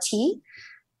 T-A-R-T.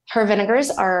 Her vinegars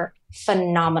are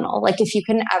phenomenal. Like if you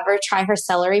can ever try her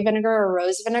celery vinegar or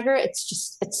rose vinegar,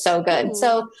 it's so good. Mm.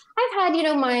 So I've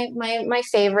had, my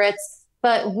favorites,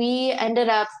 but we ended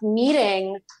up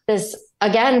meeting this,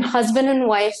 again, husband and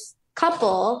wife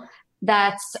couple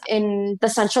that's in the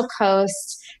Central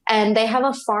Coast. And they have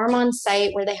a farm on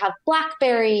site where they have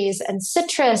blackberries and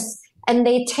citrus, and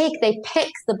they pick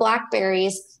the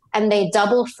blackberries and they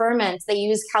double ferment. They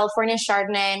use California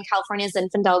Chardonnay and California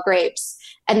Zinfandel grapes,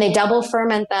 and they double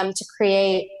ferment them to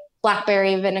create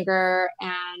blackberry vinegar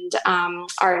and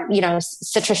our,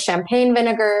 citrus champagne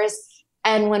vinegars.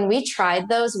 And when we tried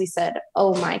those, we said,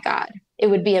 oh my God, it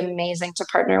would be amazing to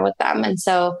partner with them. And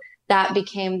so that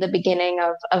became the beginning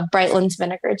of Brightland's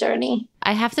vinegar journey.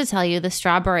 I have to tell you, the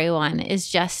strawberry one is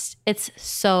just, it's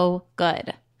so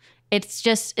good. It's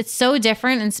so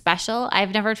different and special.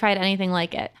 I've never tried anything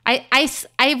like it.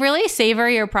 I really savor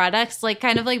your products, like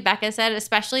kind of like Becca said,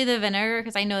 especially the vinegar,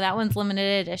 because I know that one's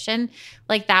limited edition.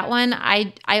 Like that one,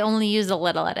 I only use a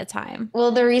little at a time.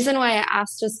 Well, the reason why I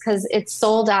asked is because it's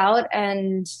sold out,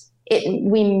 and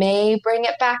we may bring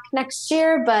it back next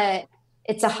year, but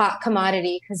it's a hot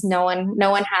commodity because no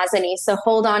one has any. So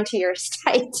hold on to yours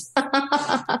tight.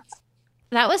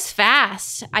 That was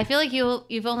fast. I feel like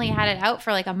you've only had it out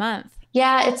for like a month.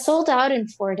 Yeah, it sold out in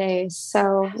 4 days.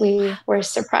 So we were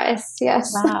surprised.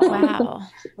 Yes. Wow.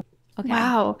 Okay.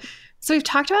 Wow. So we've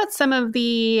talked about some of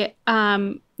the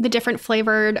different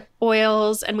flavored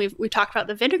oils, and we've talked about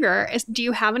the vinegar. Do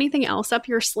you have anything else up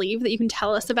your sleeve that you can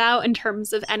tell us about in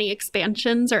terms of any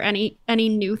expansions or any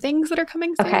new things that are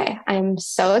coming soon? Okay. I'm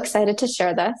so excited to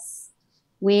share this.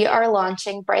 We are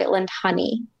launching Brightland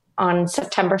Honey on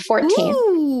September 14th.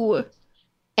 Ooh.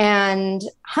 And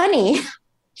honey,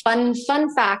 fun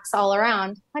facts all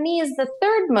around. Honey is the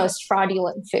third most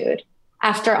fraudulent food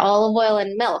after olive oil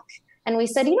and milk. And we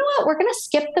said, you know what? We're going to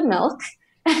skip the milk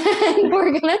and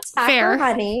we're going to tackle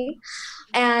honey.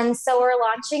 And so we're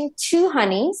launching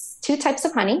two types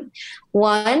of honey.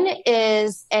 One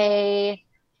is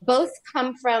both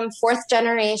come from fourth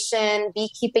generation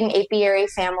beekeeping apiary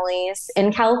families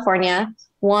in California.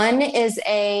 One is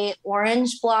a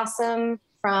orange blossom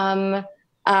from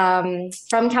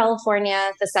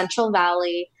California, the Central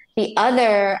Valley. The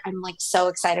other, I'm like so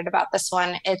excited about this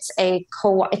one. It's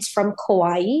from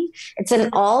Kauai. It's an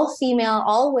all-female,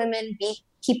 all-women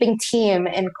beekeeping team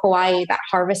in Kauai that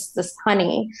harvests this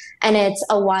honey, and it's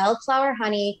a wildflower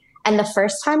honey. And the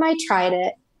first time I tried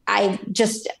it, I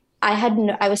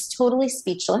was totally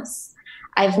speechless.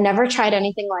 I've never tried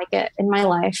anything like it in my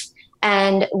life.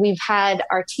 And we've had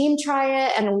our team try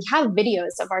it, and we have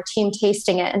videos of our team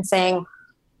tasting it and saying,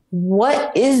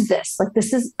 what is this? Like,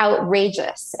 this is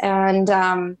outrageous. And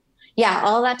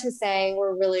all that to say,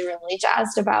 we're really, really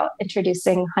jazzed about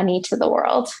introducing honey to the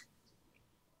world.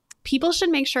 People should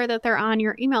make sure that they're on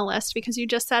your email list, because you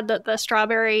just said that the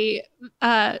strawberry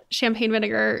champagne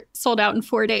vinegar sold out in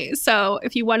 4 days. So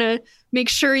if you want to make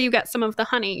sure you get some of the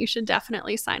honey, you should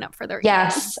definitely sign up for their emails.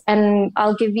 Yes. And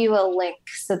I'll give you a link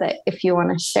so that if you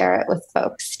want to share it with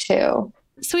folks too.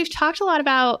 So we've talked a lot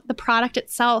about the product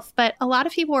itself, but a lot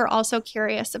of people are also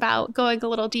curious about going a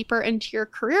little deeper into your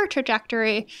career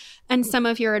trajectory and some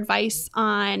of your advice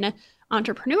on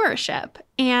entrepreneurship.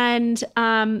 And,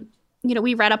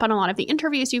 we read up on a lot of the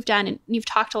interviews you've done, and you've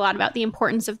talked a lot about the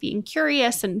importance of being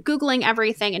curious and Googling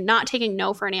everything and not taking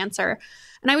no for an answer.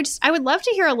 And I would love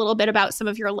to hear a little bit about some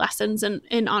of your lessons in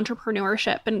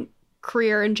entrepreneurship and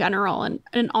career in general.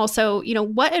 And also,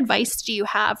 what advice do you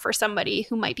have for somebody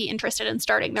who might be interested in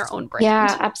starting their own brand?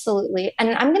 Yeah, absolutely. And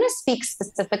I'm going to speak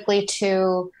specifically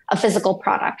to a physical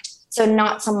product. So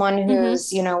not someone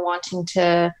who's, wanting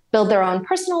to build their own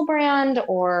personal brand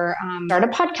or start a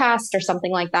podcast or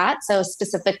something like that. So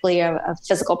specifically a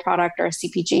physical product or a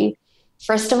CPG.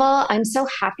 First of all, I'm so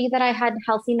happy that I had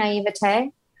healthy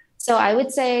naivete. So I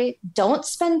would say, don't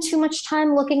spend too much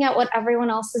time looking at what everyone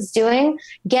else is doing.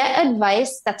 Get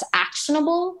advice that's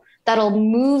actionable, that'll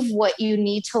move what you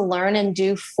need to learn and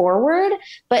do forward,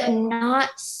 but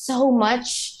not so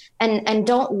much. And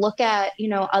don't look at,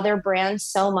 other brands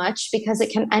so much, because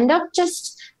it can end up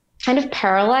just kind of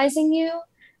paralyzing you,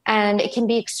 and it can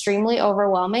be extremely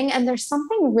overwhelming. And there's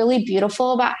something really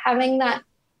beautiful about having that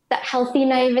healthy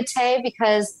naivete,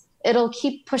 because it'll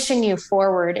keep pushing you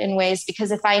forward in ways. Because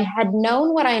if I had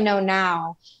known what I know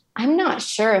now, I'm not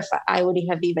sure if I would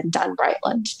have even done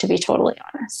Brightland, to be totally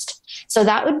honest. So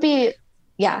that would be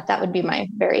my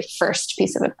very first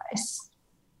piece of advice.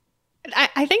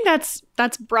 I think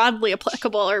that's broadly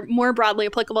applicable, or more broadly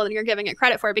applicable than you're giving it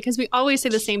credit for, because we always say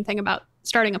the same thing about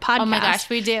starting a podcast. Oh my gosh,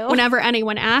 we do. Whenever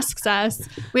anyone asks us,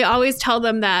 we always tell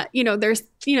them that, there's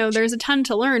a ton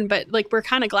to learn, but like, we're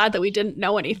kind of glad that we didn't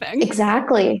know anything.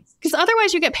 Exactly. Because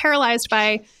otherwise you get paralyzed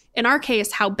by, in our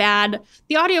case, how bad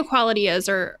the audio quality is,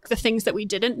 or the things that we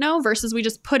didn't know, versus we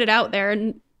just put it out there.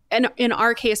 And in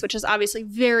our case, which is obviously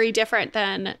very different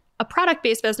than a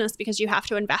product-based business, because you have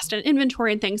to invest in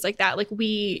inventory and things like that. Like,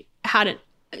 we hadn't,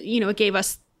 it gave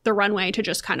us the runway to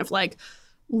just kind of like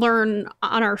learn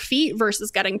on our feet versus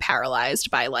getting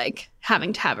paralyzed by like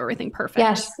having to have everything perfect.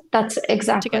 Yes, that's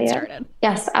exactly to get it. started.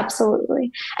 Yes,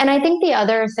 absolutely. And I think the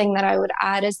other thing that I would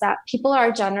add is that people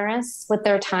are generous with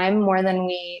their time more than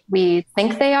we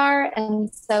think they are.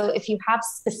 And so if you have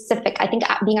specific, I think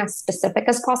being as specific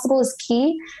as possible is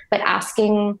key, but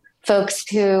asking folks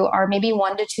who are maybe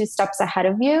 1 to 2 steps ahead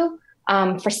of you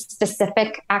for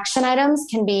specific action items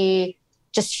can be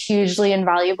just hugely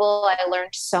invaluable. I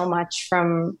learned so much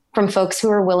from folks who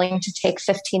are willing to take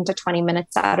 15 to 20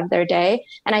 minutes out of their day.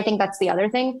 And I think that's the other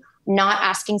thing, not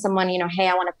asking someone, hey,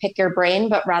 I want to pick your brain,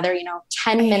 but rather,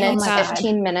 10 minutes,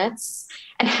 15 minutes,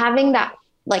 and having that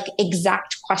like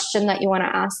exact question that you want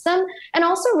to ask them. And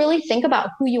also really think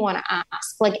about who you want to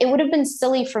ask. Like it would have been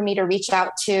silly for me to reach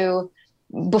out to,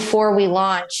 before we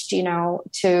launched, to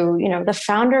the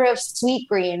founder of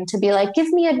Sweetgreen to be like, give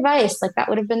me advice. Like that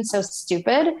would have been so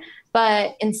stupid.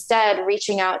 But instead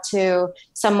reaching out to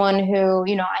someone who,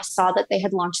 I saw that they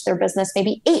had launched their business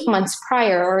maybe 8 months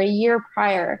prior or a year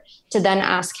prior, to then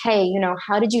ask, hey,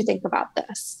 how did you think about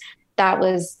this? That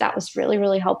was really,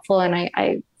 really helpful. And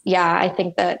I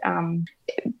think that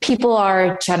people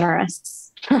are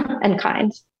generous and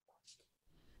kind.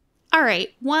 All right,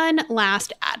 one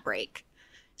last ad break.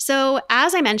 So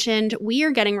as I mentioned, we are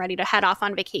getting ready to head off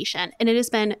on vacation, and it has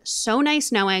been so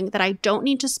nice knowing that I don't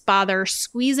need to bother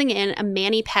squeezing in a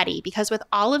mani-pedi, because with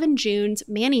Olive & June's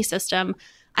Mani system,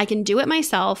 I can do it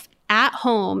myself at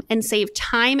home and save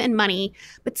time and money,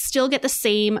 but still get the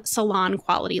same salon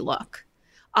quality look.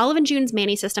 Olive & June's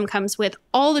Mani system comes with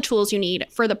all the tools you need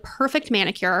for the perfect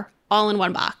manicure, all in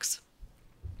one box.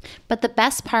 But the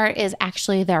best part is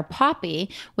actually their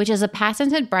Poppy, which is a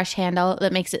patented brush handle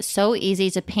that makes it so easy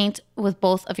to paint with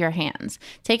both of your hands.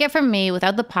 Take it from me,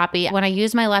 without the Poppy, when I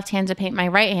use my left hand to paint my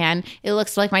right hand, it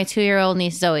looks like my 2-year-old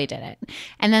niece Zoe did it.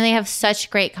 And then they have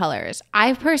such great colors.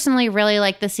 I personally really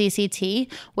like the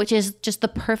CCT, which is just the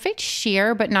perfect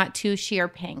sheer but not too sheer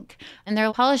pink. And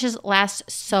their polishes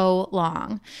last so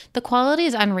long. The quality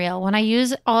is unreal. When I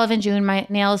use Olive & June, my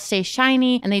nails stay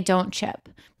shiny and they don't chip.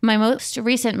 My most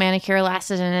recent manicure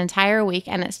lasted an entire week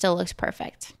and it still looks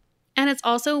perfect. And it's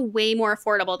also way more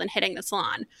affordable than hitting the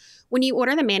salon. When you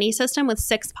order the Mani system with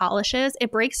 6 polishes,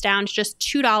 it breaks down to just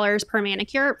 $2 per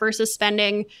manicure versus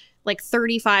spending like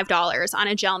 $35 on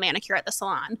a gel manicure at the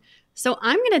salon. So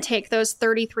I'm going to take those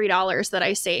 $33 that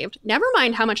I saved, never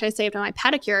mind how much I saved on my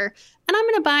pedicure, and I'm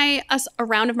going to buy us a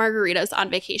round of margaritas on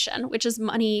vacation, which is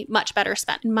money much better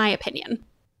spent, in my opinion.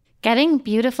 Getting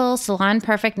beautiful salon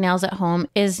perfect nails at home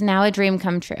is now a dream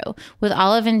come true with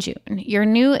Olive & June. Your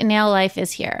new nail life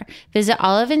is here. Visit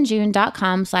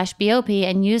oliveandjune.com/BOP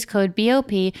and use code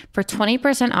BOP for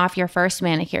 20% off your first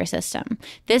manicure system.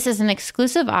 This is an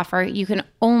exclusive offer you can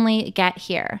only get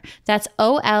here. That's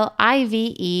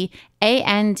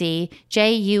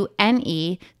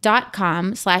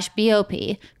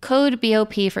OLIVEANDJUNE.com/BOP, code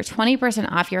BOP for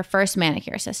 20% off your first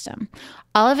manicure system.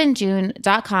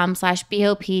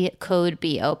 oliveandjune.com/BOP, code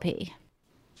BOP.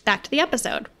 Back to the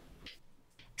episode.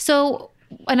 So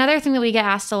another thing that we get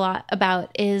asked a lot about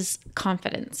is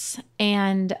confidence.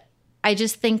 And I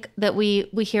just think that we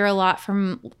hear a lot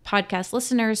from podcast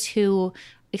listeners who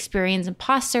experience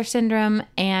imposter syndrome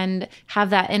and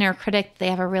have that inner critic they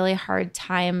have a really hard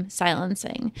time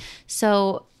silencing.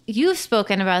 So you've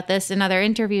spoken about this in other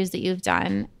interviews that you've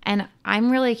done, and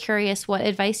I'm really curious what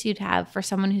advice you'd have for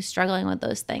someone who's struggling with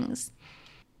those things.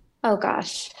 Oh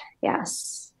gosh,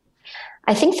 yes.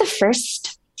 I think the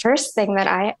first thing that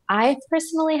I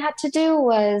personally had to do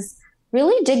was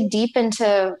really dig deep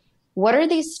into what are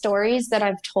these stories that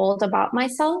I've told about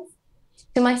myself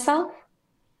to myself,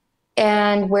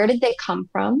 and where did they come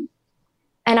from?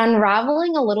 And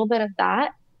unraveling a little bit of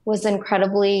that was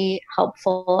incredibly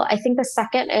helpful. I think the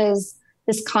second is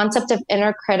this concept of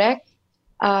inner critic.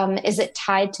 Is it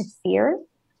tied to fear?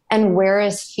 And where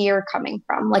is fear coming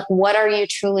from? Like, what are you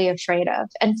truly afraid of?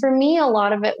 And for me, a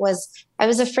lot of it was, I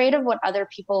was afraid of what other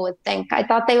people would think. I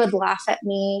thought they would laugh at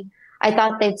me. I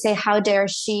thought they'd say, how dare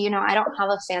she? I don't have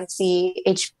a fancy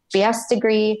HBS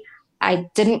degree. I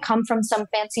didn't come from some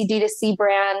fancy D2C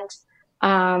brand.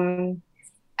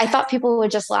 I thought people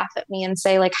would just laugh at me and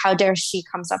say, like, how dare she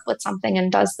comes up with something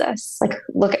and does this? Like,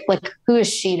 look at, like, who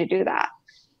is she to do that?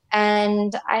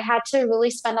 And I had to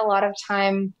really spend a lot of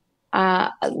time,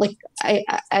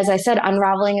 as I said,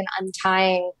 unraveling and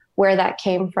untying where that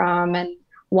came from and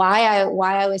why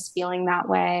I was feeling that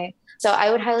way. So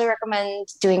I would highly recommend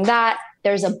doing that.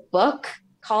 There's a book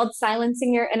called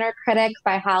Silencing Your Inner Critic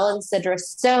by Hal and Sidra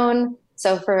Stone.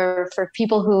 So for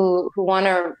people who want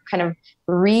to kind of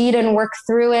read and work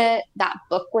through it, that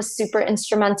book was super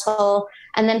instrumental.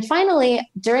 And then finally,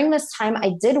 during this time,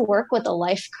 I did work with a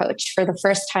life coach for the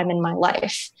first time in my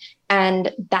life.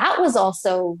 And that was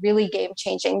also really game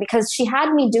changing because she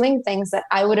had me doing things that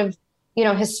I would have,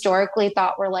 historically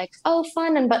thought were like, oh,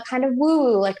 fun, but kind of woo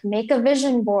woo, like make a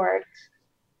vision board.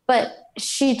 But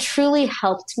she truly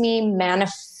helped me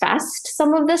manifest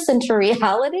some of this into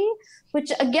reality,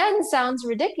 which again sounds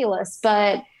ridiculous,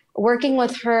 but working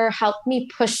with her helped me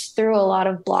push through a lot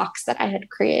of blocks that I had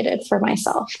created for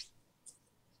myself.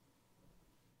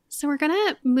 So we're going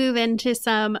to move into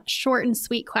some short and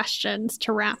sweet questions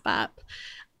to wrap up.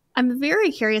 I'm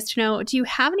very curious to know, do you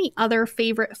have any other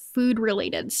favorite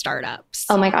food-related startups?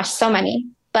 Oh my gosh, so many.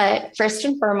 But first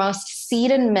and foremost,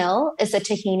 Seed and Mill is a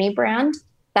tahini brand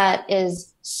that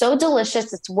is so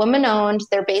delicious. It's woman-owned.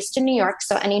 They're based in New York.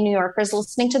 So any New Yorkers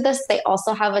listening to this, they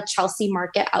also have a Chelsea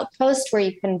Market outpost where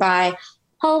you can buy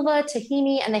halva,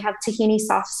 tahini, and they have tahini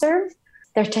soft serve.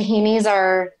 Their tahinis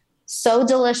are so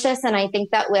delicious. And I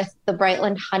think that with the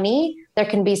Brightland honey, there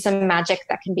can be some magic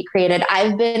that can be created.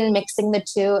 I've been mixing the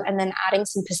two and then adding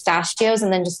some pistachios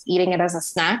and then just eating it as a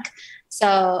snack.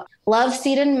 So love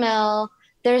Seed and Mill.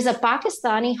 There's a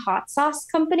Pakistani hot sauce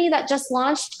company that just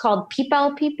launched called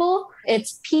Peepal People.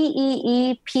 It's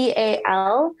Peepal.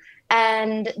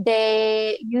 And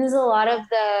they use a lot of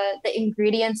the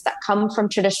ingredients that come from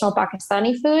traditional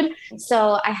Pakistani food.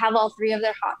 So I have all three of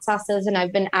their hot sauces and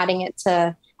I've been adding it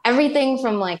to everything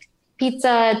from like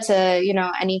pizza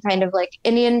to, any kind of like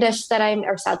Indian dish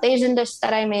or South Asian dish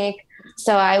that I make.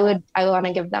 So I want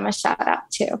to give them a shout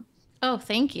out too. Oh,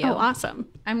 thank you. Oh, awesome.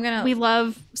 We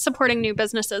love supporting new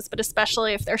businesses, but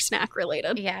especially if they're snack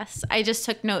related. Yes. I just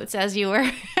took notes as you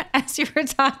were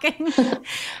talking.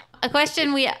 A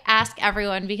question we ask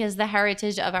everyone because the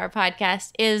heritage of our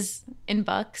podcast is in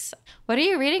books. What are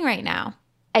you reading right now?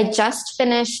 I just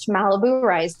finished Malibu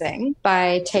Rising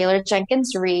by Taylor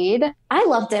Jenkins Reid. I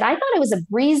loved it. I thought it was a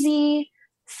breezy,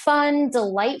 fun,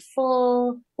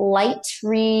 delightful, light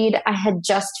read. I had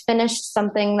just finished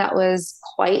something that was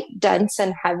quite dense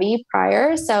and heavy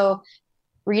prior. So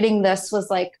reading this was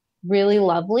like really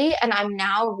lovely. And I'm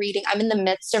in the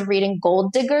midst of reading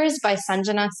Gold Diggers by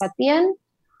Sanjana Satyan.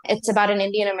 It's about an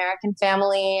Indian American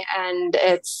family and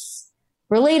it's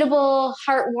relatable,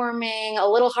 heartwarming, a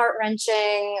little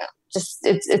heart-wrenching. Just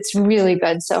it's really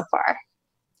good so far.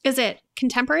 Is it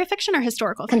contemporary fiction or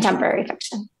historical fiction? Contemporary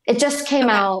fiction. It just came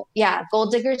out. Yeah,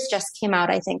 Gold Diggers just came out,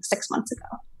 I think, 6 months ago.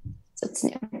 So it's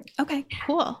new. Okay,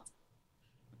 cool.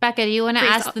 Becca, do you want to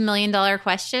ask the $1 million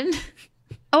question?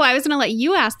 Oh, I was going to let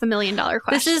you ask the $1 million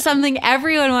question. This is something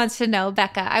everyone wants to know,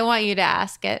 Becca. I want you to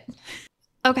ask it.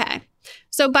 Okay.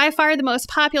 So by far the most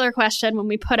popular question when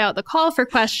we put out the call for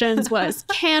questions was,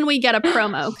 can we get a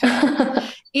promo code?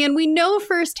 And we know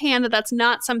firsthand that that's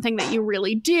not something that you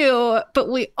really do, but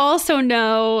we also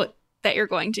know that you're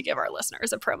going to give our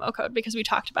listeners a promo code because we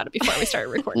talked about it before we started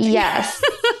recording. Yes.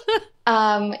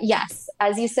 Yes.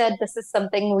 As you said, this is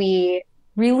something we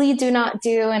really do not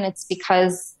do. And it's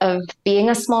because of being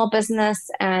a small business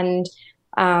and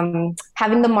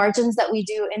having the margins that we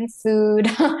do in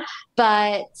food.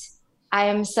 But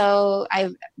I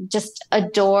just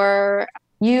adore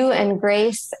you and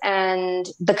Grace and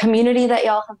the community that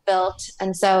y'all have built.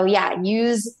 And so, yeah,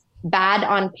 use BAD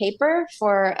on paper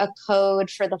for a code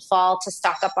for the fall to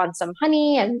stock up on some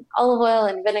honey and olive oil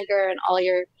and vinegar and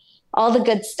all the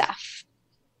good stuff.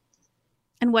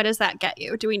 And what does that get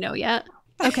you? Do we know yet?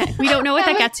 Okay. We don't know what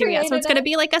that gets you yet. So it's going to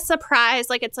be like a surprise.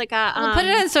 Like it's like a... We'll put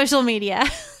it on social media.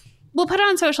 We'll put it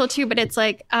on social too, but it's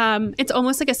like, it's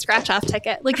almost like a scratch off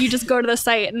ticket. Like you just go to the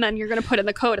site and then you're going to put in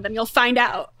the code and then you'll find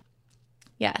out.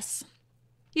 Yes.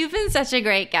 You've been such a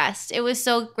great guest. It was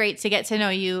so great to get to know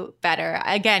you better.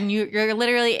 Again, you're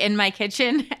literally in my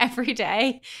kitchen every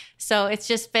day. So it's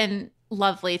just been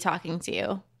lovely talking to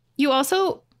you. You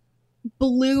also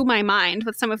blew my mind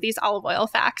with some of these olive oil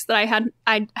facts that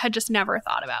I had just never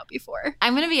thought about before.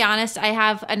 I'm going to be honest. I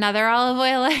have another olive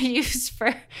oil I use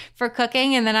for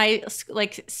cooking, and then I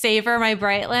like savor my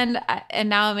Brightland, and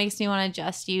now it makes me want to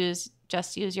just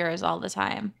use yours all the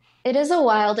time. It is a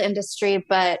wild industry,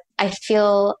 but I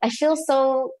feel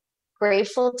so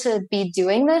grateful to be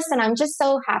doing this, and I'm just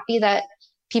so happy that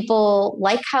people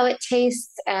like how it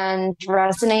tastes and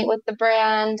resonate with the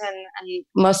brand and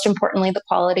most importantly, the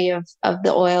quality of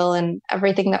the oil and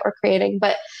everything that we're creating.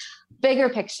 But bigger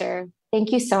picture,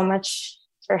 thank you so much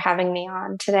for having me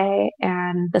on today.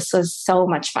 And this was so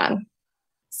much fun.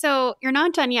 So you're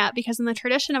not done yet because in the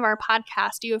tradition of our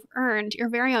podcast, you have earned your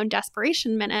very own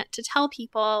Desperation Minute to tell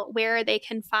people where they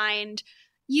can find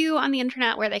you on the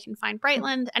internet, where they can find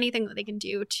Brightland, anything that they can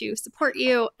do to support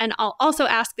you. And I'll also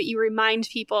ask that you remind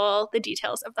people the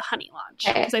details of the honey launch,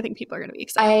 because I think people are going to be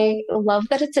excited. I love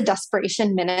that it's a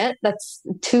desperation minute. That's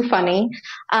too funny.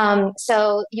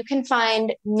 So you can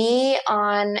find me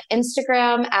on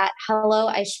Instagram at Hello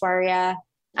Aishwarya.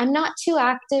 I'm not too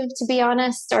active, to be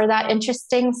honest, or that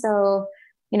interesting. So,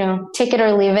 take it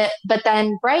or leave it. But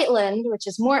then Brightland, which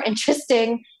is more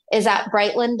interesting, is at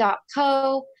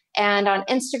brightland.co. And on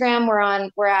Instagram,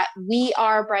 we're at We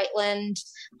Are Brightland.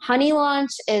 Honey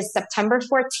launch is September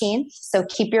 14th. So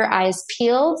keep your eyes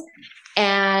peeled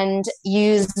and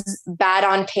use Bad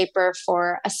on Paper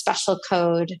for a special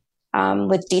code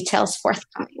with details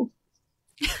forthcoming.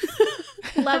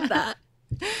 Love that.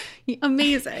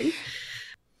 Amazing.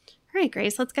 All right,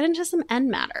 Grace, let's get into some end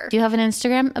matter. Do you have an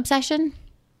Instagram obsession?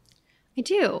 I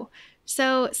do.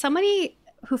 So somebody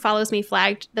who follows me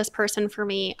flagged this person for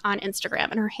me on Instagram,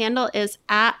 and her handle is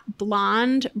at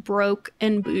blonde, broke,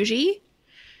 and bougie.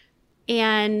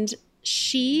 And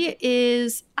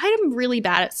I'm really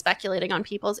bad at speculating on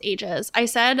people's ages. I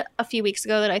said a few weeks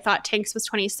ago that I thought Tinks was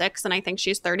 26, and I think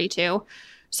she's 32.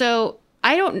 So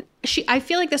I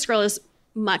feel like this girl is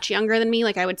much younger than me.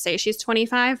 Like, I would say she's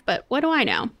 25, but what do I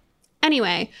know?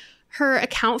 Anyway, her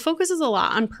account focuses a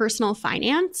lot on personal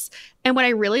finance. And what I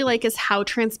really like is how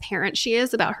transparent she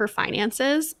is about her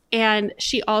finances. And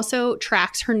she also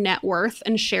tracks her net worth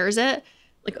and shares it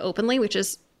like openly, which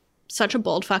is such a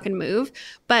bold fucking move.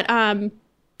 But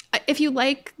if you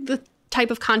like the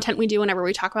type of content we do whenever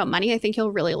we talk about money, I think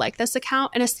you'll really like this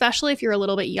account. And especially if you're a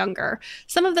little bit younger.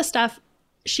 Some of the stuff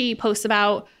she posts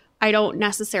about, I don't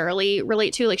necessarily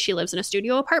relate to. Like, she lives in a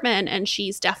studio apartment and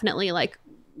she's definitely like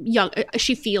young.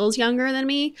 She feels younger than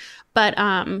me. But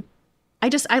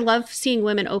I love seeing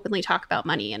women openly talk about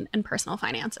money and personal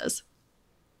finances.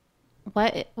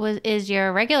 What is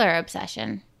your regular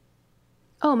obsession?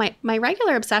 Oh, my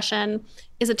regular obsession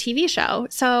is a TV show.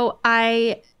 So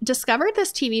I discovered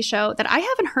this TV show that I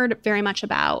haven't heard very much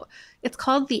about. It's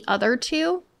called The Other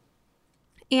Two.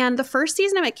 And the first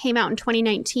season of it came out in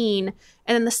 2019.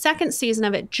 And then the second season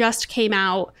of it just came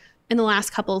out in the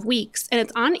last couple of weeks. And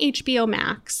it's on HBO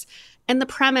Max. And the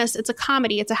premise, it's a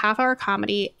comedy. It's a half-hour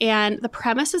comedy. And the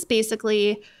premise is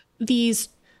basically these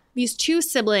two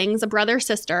siblings, a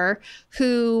brother-sister,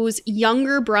 whose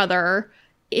younger brother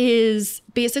is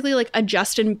basically like a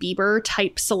Justin Bieber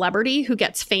type celebrity who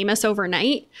gets famous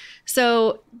overnight.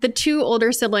 So the two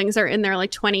older siblings are in their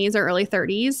like 20s or early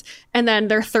 30s. And then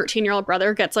their 13-year-old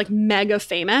brother gets like mega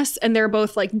famous, and they're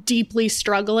both like deeply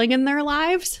struggling in their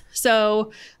lives.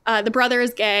 So the brother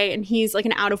is gay and he's like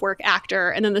an out of work actor.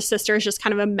 And then the sister is just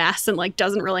kind of a mess and like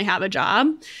doesn't really have a job.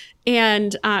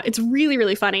 And it's really,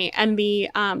 really funny. And the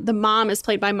mom is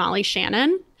played by Molly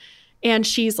Shannon. And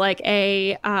she's like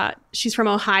she's from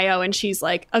Ohio, and she's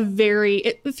like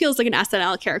it feels like an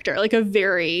SNL character, like a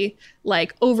very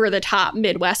like over the top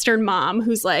Midwestern mom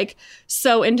who's like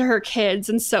so into her kids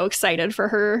and so excited for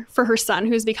her son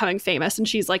who's becoming famous. And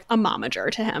she's like a momager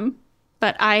to him.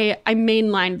 But I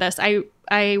mainlined this.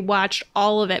 I watched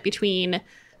all of it between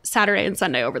Saturday and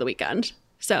Sunday over the weekend.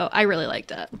 So I really liked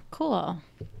it. Cool.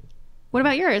 What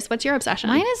about yours? What's your obsession?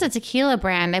 Mine is a tequila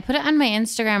brand. I put it on my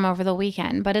Instagram over the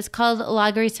weekend, but it's called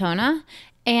La Gritona.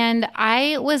 And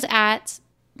I was at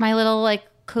my little like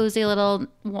cozy little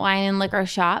wine and liquor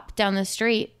shop down the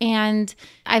street. And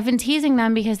I've been teasing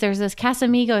them because there's this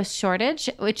Casamigos shortage,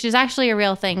 which is actually a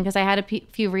real thing, because I had a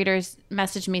few readers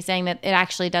message me saying that it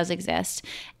actually does exist.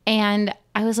 And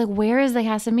I was like, where is the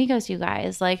Casamigos, you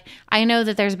guys? Like, I know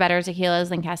that there's better tequilas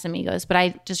than Casamigos, but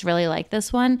I just really like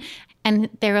this one. And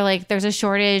they were like, there's a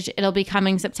shortage. It'll be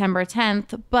coming September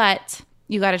 10th, but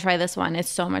you got to try this one. It's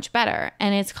so much better.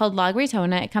 And it's called La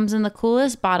Gritona. It comes in the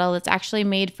coolest bottle. It's actually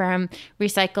made from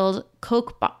recycled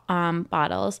Coke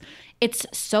bottles. It's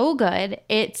so good.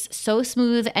 It's so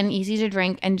smooth and easy to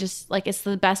drink, and just like, it's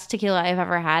the best tequila I've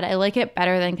ever had. I like it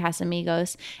better than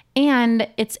Casamigos. And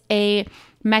it's a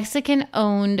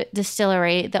Mexican-owned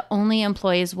distillery that only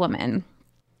employs women.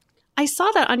 I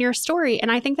saw that on your story,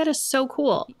 and I think that is so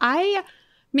cool.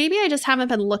 Maybe I just haven't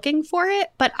been looking for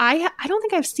it, but I don't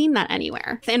think I've seen that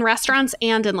anywhere in restaurants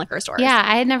and in liquor stores. Yeah,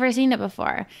 I had never seen it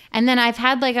before. And then I've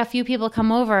had like a few people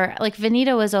come over, like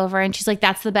Vanita was over, and she's like,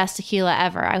 that's the best tequila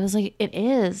ever. I was like, it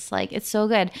is. Like, it's so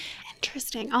good.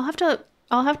 Interesting. I'll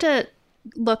have to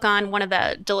look on one of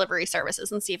the delivery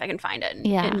services and see if I can find it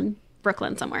in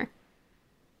Brooklyn somewhere.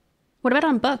 What about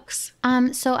on books?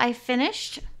 So I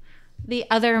finished The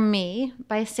Other Me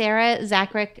by Sarah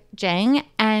Zachrich Jang,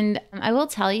 and I will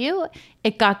tell you,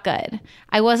 it got good.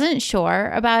 I wasn't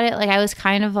sure about it. Like, I was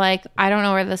kind of like, I don't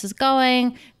know where this is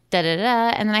going.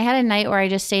 da-da-da. And then I had a night where I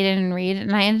just stayed in and read,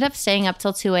 and I ended up staying up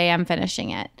till 2 a.m. finishing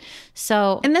it.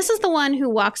 So, and this is the one who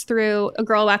a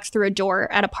girl walks through a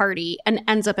door at a party and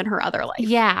ends up in her other life.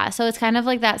 Yeah. So it's kind of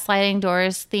like that sliding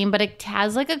doors theme, but it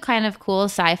has like a kind of cool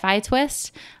sci-fi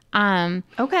twist.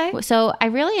 Okay. So I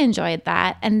really enjoyed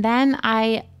that. And then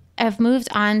I have moved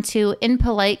on to In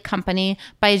Polite Company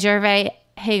by Gervais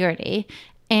Hagerty.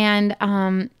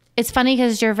 And it's funny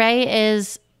because Gervais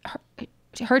is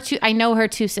I know her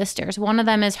two sisters. One of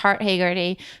them is Hart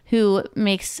Hagerty, who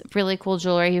makes really cool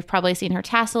jewelry. You've probably seen her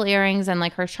tassel earrings and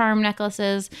like her charm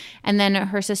necklaces. And then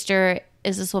her sister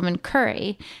is this woman,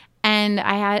 Curry. And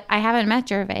I haven't met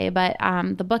Gervais, but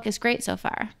the book is great so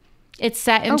far. It's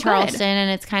set in Charleston, and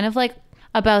it's kind of like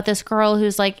about this girl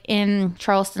who's like in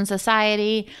Charleston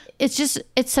society. It's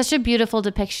such a beautiful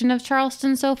depiction of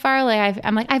Charleston so far. Like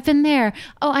I've been there.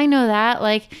 Oh, I know that.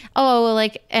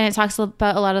 And it talks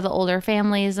about a lot of the older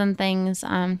families and things.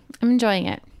 I'm enjoying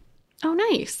it. Oh,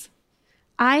 nice.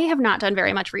 I have not done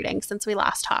very much reading since we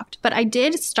last talked, but I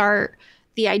did start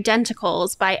The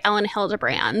Identicals by Ellen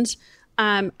Hildebrand.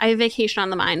 I have Vacation on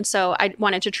the Mind, so I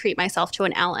wanted to treat myself to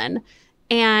an Ellen.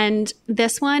 And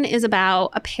this one is about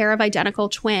a pair of identical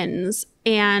twins,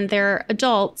 and they're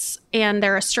adults and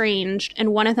they're estranged.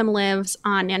 And one of them lives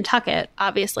on Nantucket,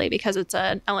 obviously, because it's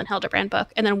an Ellen Hildebrand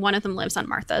book. And then one of them lives on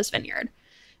Martha's Vineyard.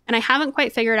 And I haven't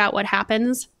quite figured out what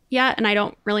happens yet. And I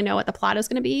don't really know what the plot is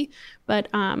going to be. But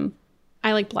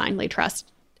I like blindly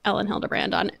trust Ellen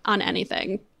Hildebrand on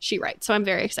anything she writes. So I'm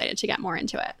very excited to get more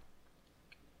into it.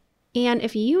 And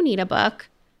if you need a book,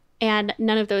 and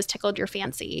none of those tickled your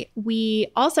fancy, we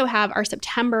also have our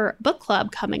September book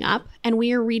club coming up, and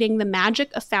we are reading The Magic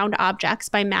of Found Objects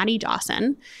by Maddie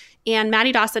Dawson. And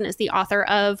Maddie Dawson is the author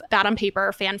of Bad on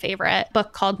Paper fan favorite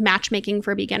book called Matchmaking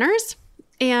for Beginners.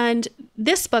 And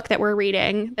this book that we're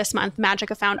reading this month,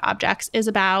 Magic of Found Objects, is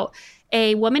about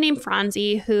a woman named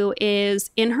Franzi who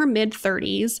is in her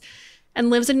mid-30s and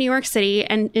lives in New York City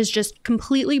and is just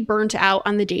completely burnt out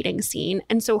on the dating scene.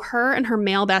 And so her and her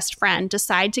male best friend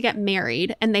decide to get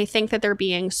married, and they think that they're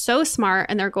being so smart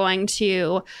and they're going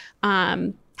to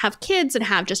have kids and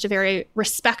have just a very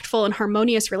respectful and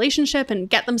harmonious relationship and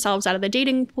get themselves out of the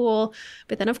dating pool.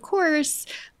 But then, of course,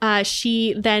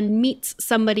 she then meets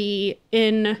somebody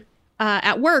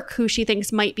at work who she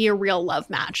thinks might be a real love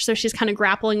match. So she's kind of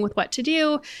grappling with what to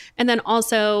do. And then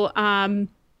also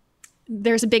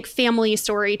there's a big family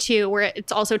story too, where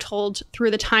it's also told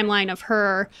through the timeline of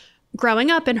her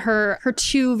growing up and her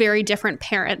two very different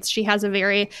parents. She has a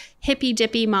very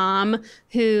hippy-dippy mom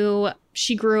who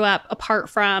she grew up apart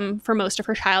from for most of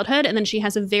her childhood. And then she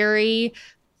has a very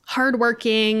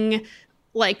hardworking,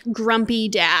 like grumpy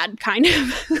dad kind of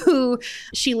who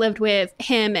she lived with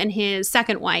him and his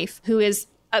second wife, who is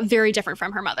very different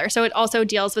from her mother. So it also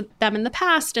deals with them in the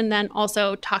past, and then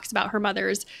also talks about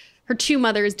her two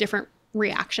mothers' different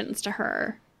reactions to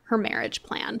her marriage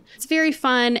plan. It's very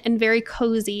fun and very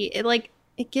cozy.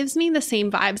 It gives me the same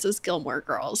vibes as Gilmore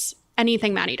Girls.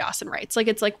 Anything Maddie Dawson writes.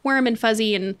 It's like warm and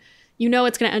fuzzy, and you know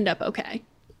it's going to end up okay.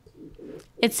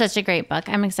 It's such a great book.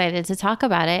 I'm excited to talk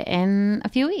about it in a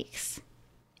few weeks.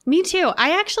 Me too.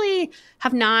 I actually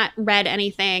have not read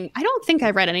anything. I don't think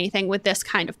I've read anything with this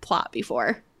kind of plot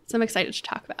before. So I'm excited to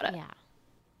talk about it. Yeah.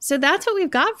 So that's what we've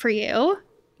got for you.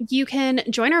 You can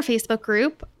join our Facebook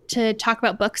group to talk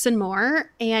about books and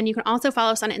more. And you can also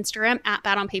follow us on Instagram at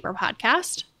Bad on Paper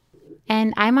Podcast.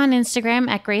 And I'm on Instagram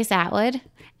at Grace Atwood.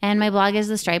 And my blog is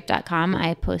thestripe.com.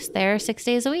 I post there 6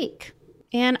 days a week.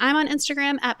 And I'm on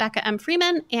Instagram at Becca M.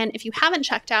 Freeman. And if you haven't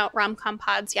checked out Rom-Com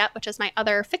Pods yet, which is my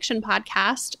other fiction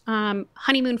podcast,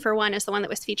 Honeymoon for One is the one that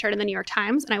was featured in the New York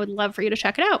Times. And I would love for you to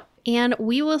check it out. And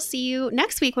we will see you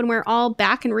next week when we're all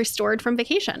back and restored from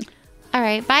vacation. All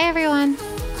right. Bye, everyone.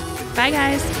 Bye,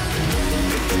 guys.